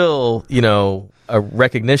it's still, a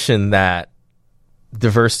recognition that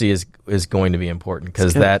diversity is going to be important,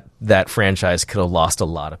 because that franchise could have lost a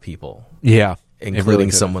lot of people. Yeah. Including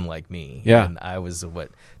really someone like me. Yeah. And I was,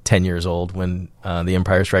 10 years old when The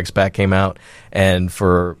Empire Strikes Back came out. And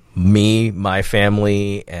for me, my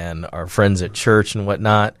family, and our friends at church and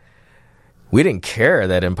whatnot, we didn't care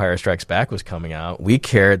that Empire Strikes Back was coming out. We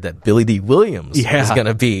cared that Billy D. Williams was going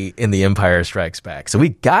to be in The Empire Strikes Back. So we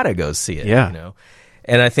got to go see it. Yeah.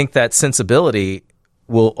 And I think that sensibility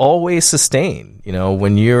will always sustain.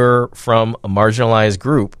 When you're from a marginalized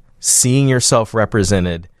group, seeing yourself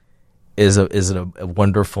represented is a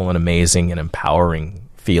wonderful and amazing and empowering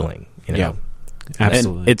feeling. You know? Yeah,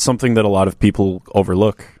 absolutely. And it's something that a lot of people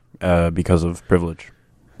overlook because of privilege.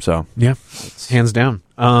 So yeah, hands down.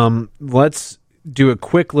 Let's do a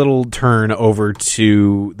quick little turn over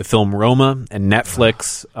to the film Roma and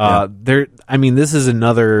Netflix. This is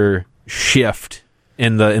another shift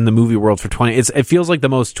in the movie world for 20. It feels like the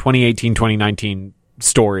most 2018, 2019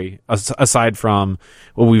 story aside from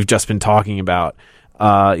what we've just been talking about.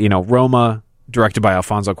 Roma, directed by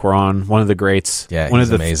Alfonso Cuarón, one of the greats. Yeah, he's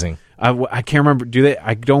amazing. I can't remember.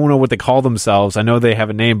 I don't know what they call themselves. I know they have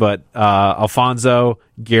a name, but Alfonso,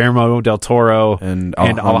 Guillermo del Toro, and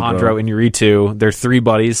Alejandro Iñárritu. They're three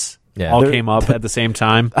buddies. Yeah. All came up at the same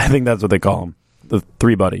time. I think that's what they call them. The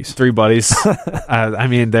three buddies. Three buddies.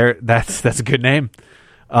 That's a good name.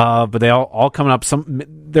 But they all coming up.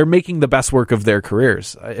 They're making the best work of their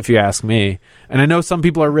careers, if you ask me. And I know some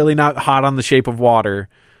people are really not hot on The Shape of Water,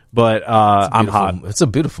 but I'm hot. It's a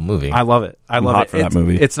beautiful movie. I love it. I love hot it. for that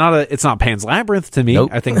movie. It's not Pan's Labyrinth to me. Nope.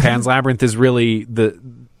 I think Pan's Labyrinth is really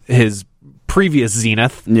his previous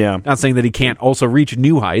zenith. Yeah. Not saying that he can't also reach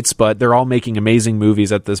new heights, but they're all making amazing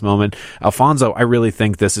movies at this moment. Alfonso, I really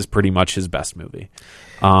think this is pretty much his best movie.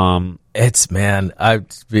 Full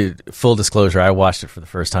disclosure, I watched it for the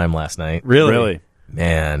first time last night. Really?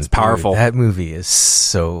 Man, it's powerful. That movie is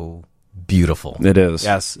so beautiful. It is.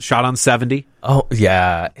 Yes, shot on 70. Oh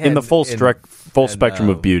yeah, In the full spectrum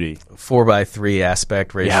of beauty. 4:3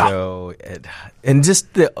 aspect ratio, and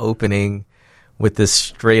just the opening with this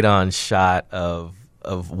straight on shot of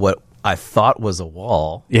what I thought was a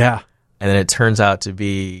wall. Yeah. And then it turns out to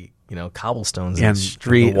be, cobblestones And and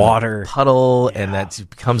street, the water. and a puddle, and that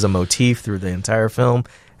becomes a motif through the entire film.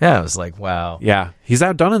 Yeah, I was like, wow. Yeah, he's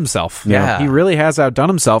outdone himself. Yeah. He really has outdone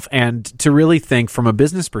himself. And to really think from a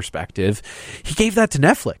business perspective, he gave that to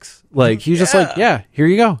Netflix. Like, he was just like, yeah, here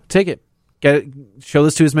you go. Take it. Get it. Show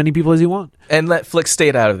this to as many people as you want. And Netflix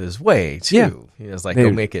stayed out of his way, too. Yeah. He was like, go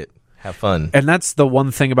make it. Have fun. And that's the one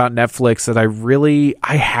thing about Netflix that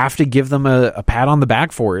I have to give them a pat on the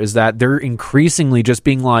back for, is that they're increasingly just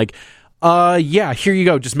being like, yeah, here you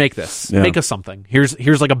go. Just make this. Yeah. Make us something. Here's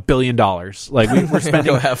like $1 billion. Like we're spending.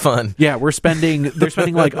 Go have fun. Yeah, they're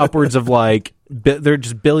spending like upwards of like they're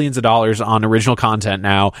just billions of dollars on original content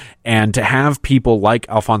now, and to have people like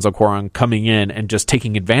Alfonso Cuarón coming in and just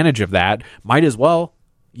taking advantage of that,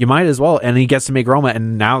 you might as well. And he gets to make Roma,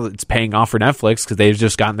 and now it's paying off for Netflix because they've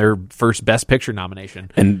just gotten their first Best Picture nomination.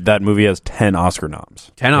 And that movie has 10 Oscar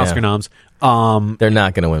noms. 10 Oscar noms. They're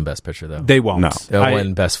not going to win Best Picture, though. They won't. No. They'll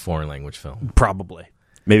win Best Foreign Language Film. Probably.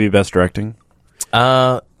 Maybe Best Directing.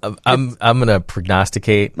 I'm going to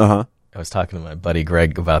prognosticate. Uh-huh. I was talking to my buddy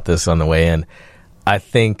Greg about this on the way in. I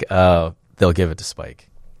think they'll give it to Spike.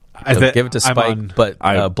 They'll give it to Spike, but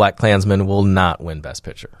Black Klansman will not win Best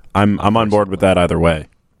Picture. I'm on board with that either way.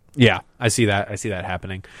 Yeah, I see that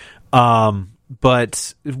happening.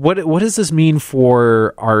 But what does this mean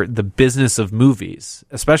for the business of movies?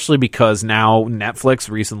 Especially because now Netflix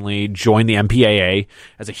recently joined the MPAA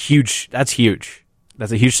as that's huge.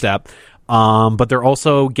 That's a huge step. But they're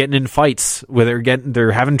also getting in fights where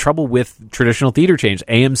they're having trouble with traditional theater chains.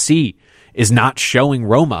 AMC is not showing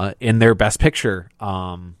Roma in their Best Picture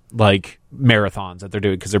like marathons that they're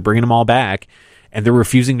doing because they're bringing them all back, and they're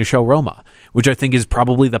refusing to show Roma, which I think is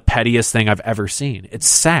probably the pettiest thing I've ever seen. It's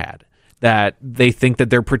sad that they think that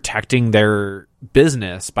they're protecting their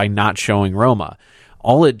business by not showing Roma.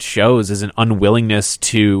 All it shows is an unwillingness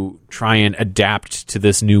to try and adapt to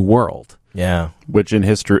this new world. Yeah. Which in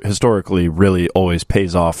historically really always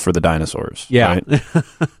pays off for the dinosaurs. Yeah. Right?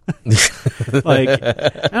 Like,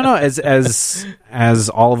 I don't know, as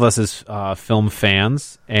all of us as film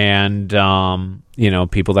fans and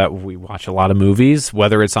people that we watch a lot of movies,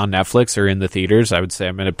 whether it's on Netflix or in the theaters, I would say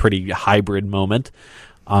I'm in a pretty hybrid moment.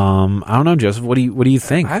 I don't know, Joseph, what do you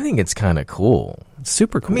think? I think it's kind of cool. It's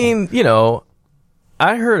super cool. I mean,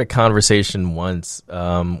 I heard a conversation once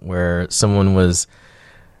where someone was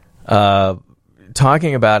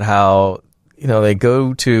talking about how they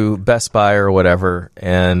go to Best Buy or whatever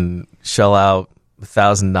and shell out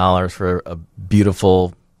 $1,000 for a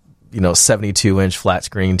beautiful 72-inch flat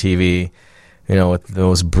screen TV, with the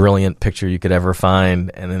most brilliant picture you could ever find,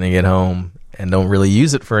 and then they get home and don't really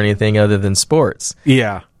use it for anything other than sports.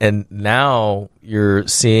 Yeah. And now you're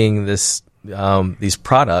seeing this these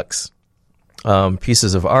products,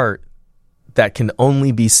 pieces of art that can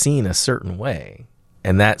only be seen a certain way.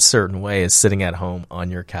 And that certain way is sitting at home on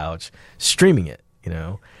your couch, streaming it,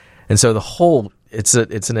 And so it's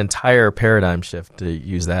an entire paradigm shift, to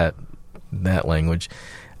use that language,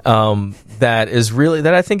 that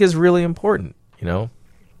I think is really important,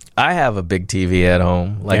 I have a big TV at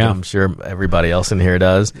home, like Yeah. I'm sure everybody else in here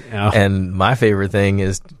does. Yeah. And my favorite thing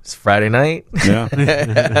is it's Friday night, Yeah.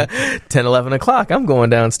 10, 11 o'clock. I'm going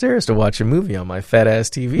downstairs to watch a movie on my fat ass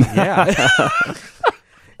TV. Yeah.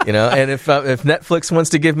 And if Netflix wants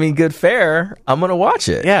to give me good fare, I'm gonna watch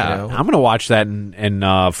it. Yeah, I'm gonna watch that in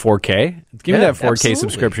 4K. Give me Yeah, that 4K absolutely.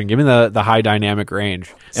 subscription. Give me the high dynamic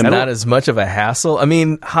range. and not as much of a hassle. I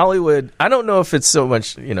mean, Hollywood, I don't know if it's so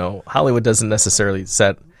much, Hollywood doesn't necessarily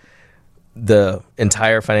set the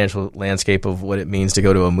entire financial landscape of what it means to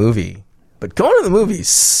go to a movie. But going to the movies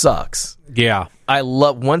sucks. Yeah, I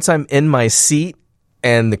love, once I'm in my seat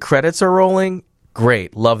and the credits are rolling,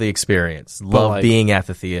 great. Love the experience. Love being at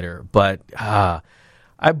the theater. But I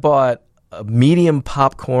bought a medium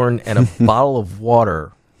popcorn and a bottle of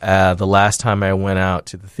water the last time I went out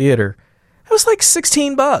to the theater. It was like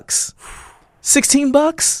 $16.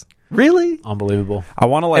 $16? Really? unbelievable. I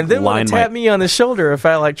want to And then want to tap me on the shoulder if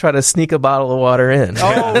I try to sneak a bottle of water in.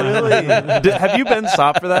 Oh, really? Have you been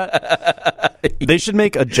stopped for that? They should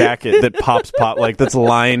make a jacket that pops that's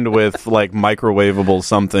lined with like microwavable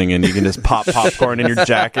something, and you can just pop popcorn in your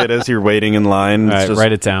jacket as you're waiting in line. All right, Just-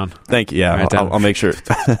 write it down. Thank you. Yeah, Write it down. I'll make sure.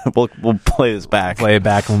 we'll play this back. Play it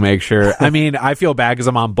back. We'll make sure. I mean, I feel bad because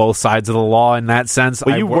I'm on both sides of the law in that sense.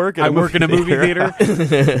 Well, I you work at a I work in a movie theater.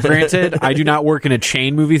 theater. Granted, I do not work in a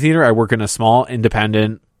chain movie theater. I work in a small,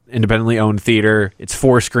 independently owned theater. It's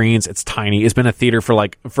 4 screens. It's tiny. It's been a theater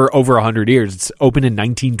for over 100 years. It's opened in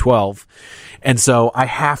 1912. And so I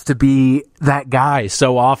have to be that guy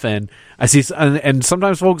so often. I see, and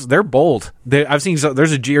sometimes folks, they're bold. I've seen,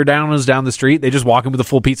 there's a Giordano's down the street. They just walk in with a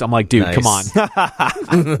full pizza. I'm like, dude, Nice. come on.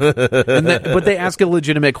 But they ask a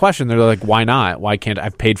legitimate question. They're like, why not? Why can't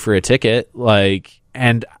I've paid for a ticket?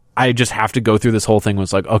 And I just have to go through this whole thing.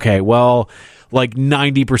 Was like, okay, well, like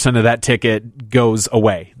 90% of that ticket goes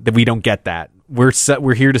away. That we don't get that.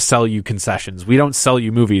 We're here to sell you concessions. We don't sell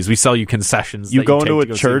you movies. We sell you concessions. You that go take into to a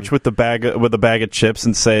go see church movies. with a bag of chips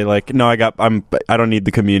and say like, no, I don't need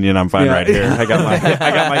the communion. I'm fine Yeah. right here. I got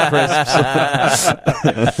my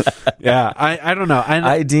crisps. Yeah, I don't know.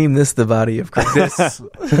 I deem this the body of Christ.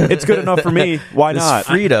 It's good enough for me. Why This not?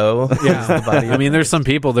 Frito. I mean, there's some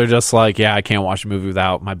people, they're just like, yeah, I can't watch a movie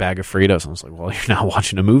without my bag of Fritos. I was like, well, you're not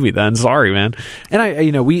watching a movie then. Sorry, man.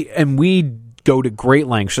 And we go to great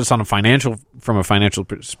lengths just from a financial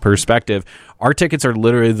perspective. Our tickets are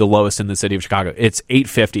literally the lowest in the city of Chicago. It's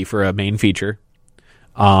 $8.50 for a main feature.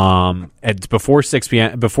 It's before 6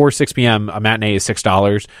 p.m. Before 6 p.m. a matinee is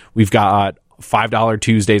 $6. We've got $5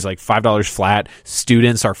 Tuesdays, like $5 flat.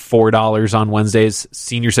 Students are $4 on Wednesdays.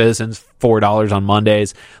 Senior citizens $4 on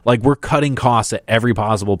Mondays. Like, we're cutting costs at every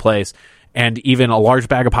possible place. And even a large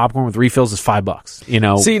bag of popcorn with refills is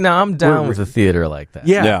 $5. See, now I'm down with a theater like that.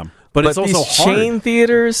 Yeah. But it's these also hard. chain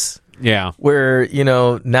theaters Yeah. where,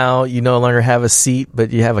 now you no longer have a seat,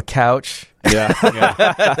 but you have a couch. Yeah.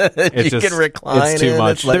 You can recline it's too in.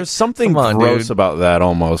 much. It's like, There's something come on, gross dude. about that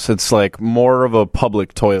almost. It's like more of a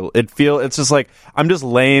public toilet. It's just like I'm just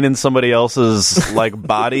laying in somebody else's like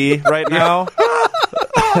body right now.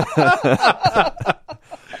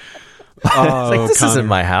 Oh, It's like, this Connor. isn't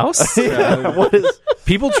my house. What is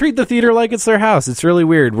People treat the theater like it's their house. It's really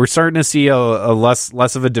weird. We're starting to see a less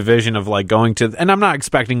of a division of like going to, and I'm not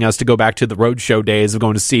expecting us to go back to the roadshow days of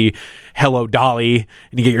going to see Hello Dolly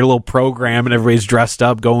and you get your little program and everybody's dressed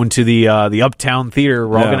up going to the Uptown Theater.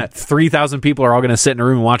 We're all Yeah. gonna 3,000 people are all gonna sit in a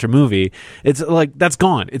room and watch a movie. It's like that's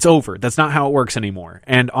gone. It's over. That's not how it works anymore.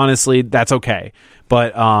 And honestly, that's okay.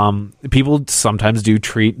 But people sometimes do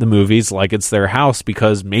treat the movies like it's their house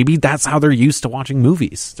because maybe that's how they're used to watching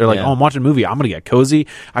movies. They're like, Yeah. oh, I'm watching a movie. I'm going to get cozy.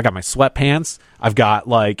 I got my sweatpants. I've got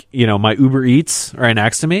my Uber Eats right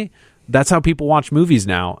next to me. That's how people watch movies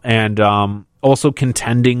now. And also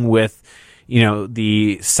contending with,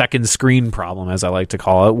 the second screen problem, as I like to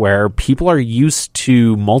call it, where people are used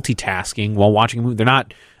to multitasking while watching a movie. They're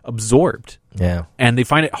not absorbed. Yeah. And they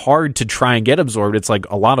find it hard to try and get absorbed. It's like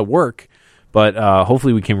a lot of work. But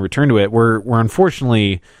hopefully we can return to it. We're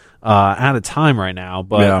unfortunately out of time right now.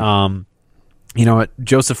 But you know what,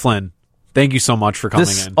 Joseph Flynn, thank you so much for coming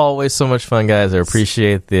This is in. always so much fun, guys. I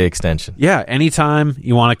appreciate the extension. Yeah, anytime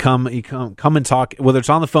you want to come and talk, whether it's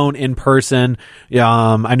on the phone, in person.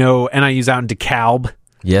 I know NIU's out in DeKalb.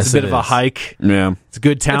 Yes, It's a bit it of a is. hike. yeah. It's a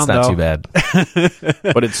good town, It's not though. too bad.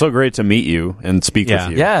 But it's so great to meet you and speak Yeah.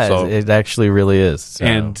 with you. Yeah, So, it actually really is. So,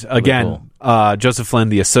 And really again, cool. Joseph Flynn,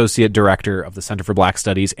 the Associate Director of the Center for Black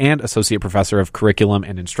Studies and Associate Professor of Curriculum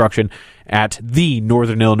and Instruction at the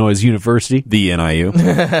Northern Illinois University the NIU. and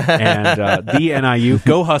the NIU.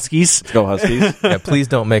 Go Huskies. Go Huskies. Yeah, please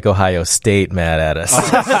don't make Ohio State mad at us.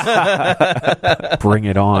 Bring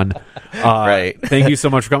it on. Right. Thank you so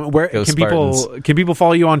much for coming. Where Go can people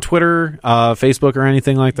follow you on Twitter, Facebook, or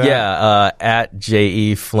anything like that? Yeah, at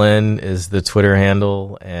J.E. Flynn is the Twitter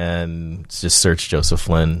handle, and just search Joseph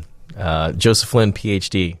Flynn. Joseph Flynn,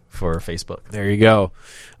 PhD for Facebook. There you go.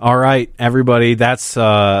 All right, everybody. That's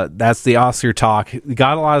the Oscar talk. We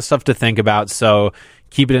got a lot of stuff to think about, so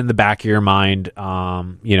keep it in the back of your mind.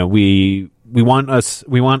 We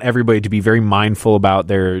want everybody to be very mindful about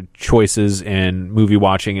their choices in movie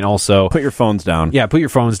watching, and also Put your phones down. Yeah, put your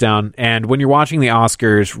phones down. And when you're watching the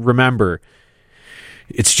Oscars, remember,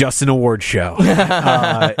 it's just an award show.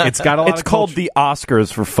 It's got a lot. It's called the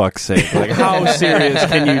Oscars, for fuck's sake. Like, how serious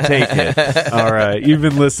can you take it? All right, you've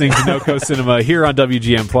been listening to NoCo Cinema here on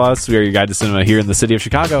WGN Plus. We are your guide to cinema here in the city of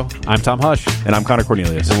Chicago. I'm Tom Hush, And I'm Connor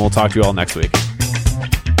Cornelius. and we'll talk to you all next week.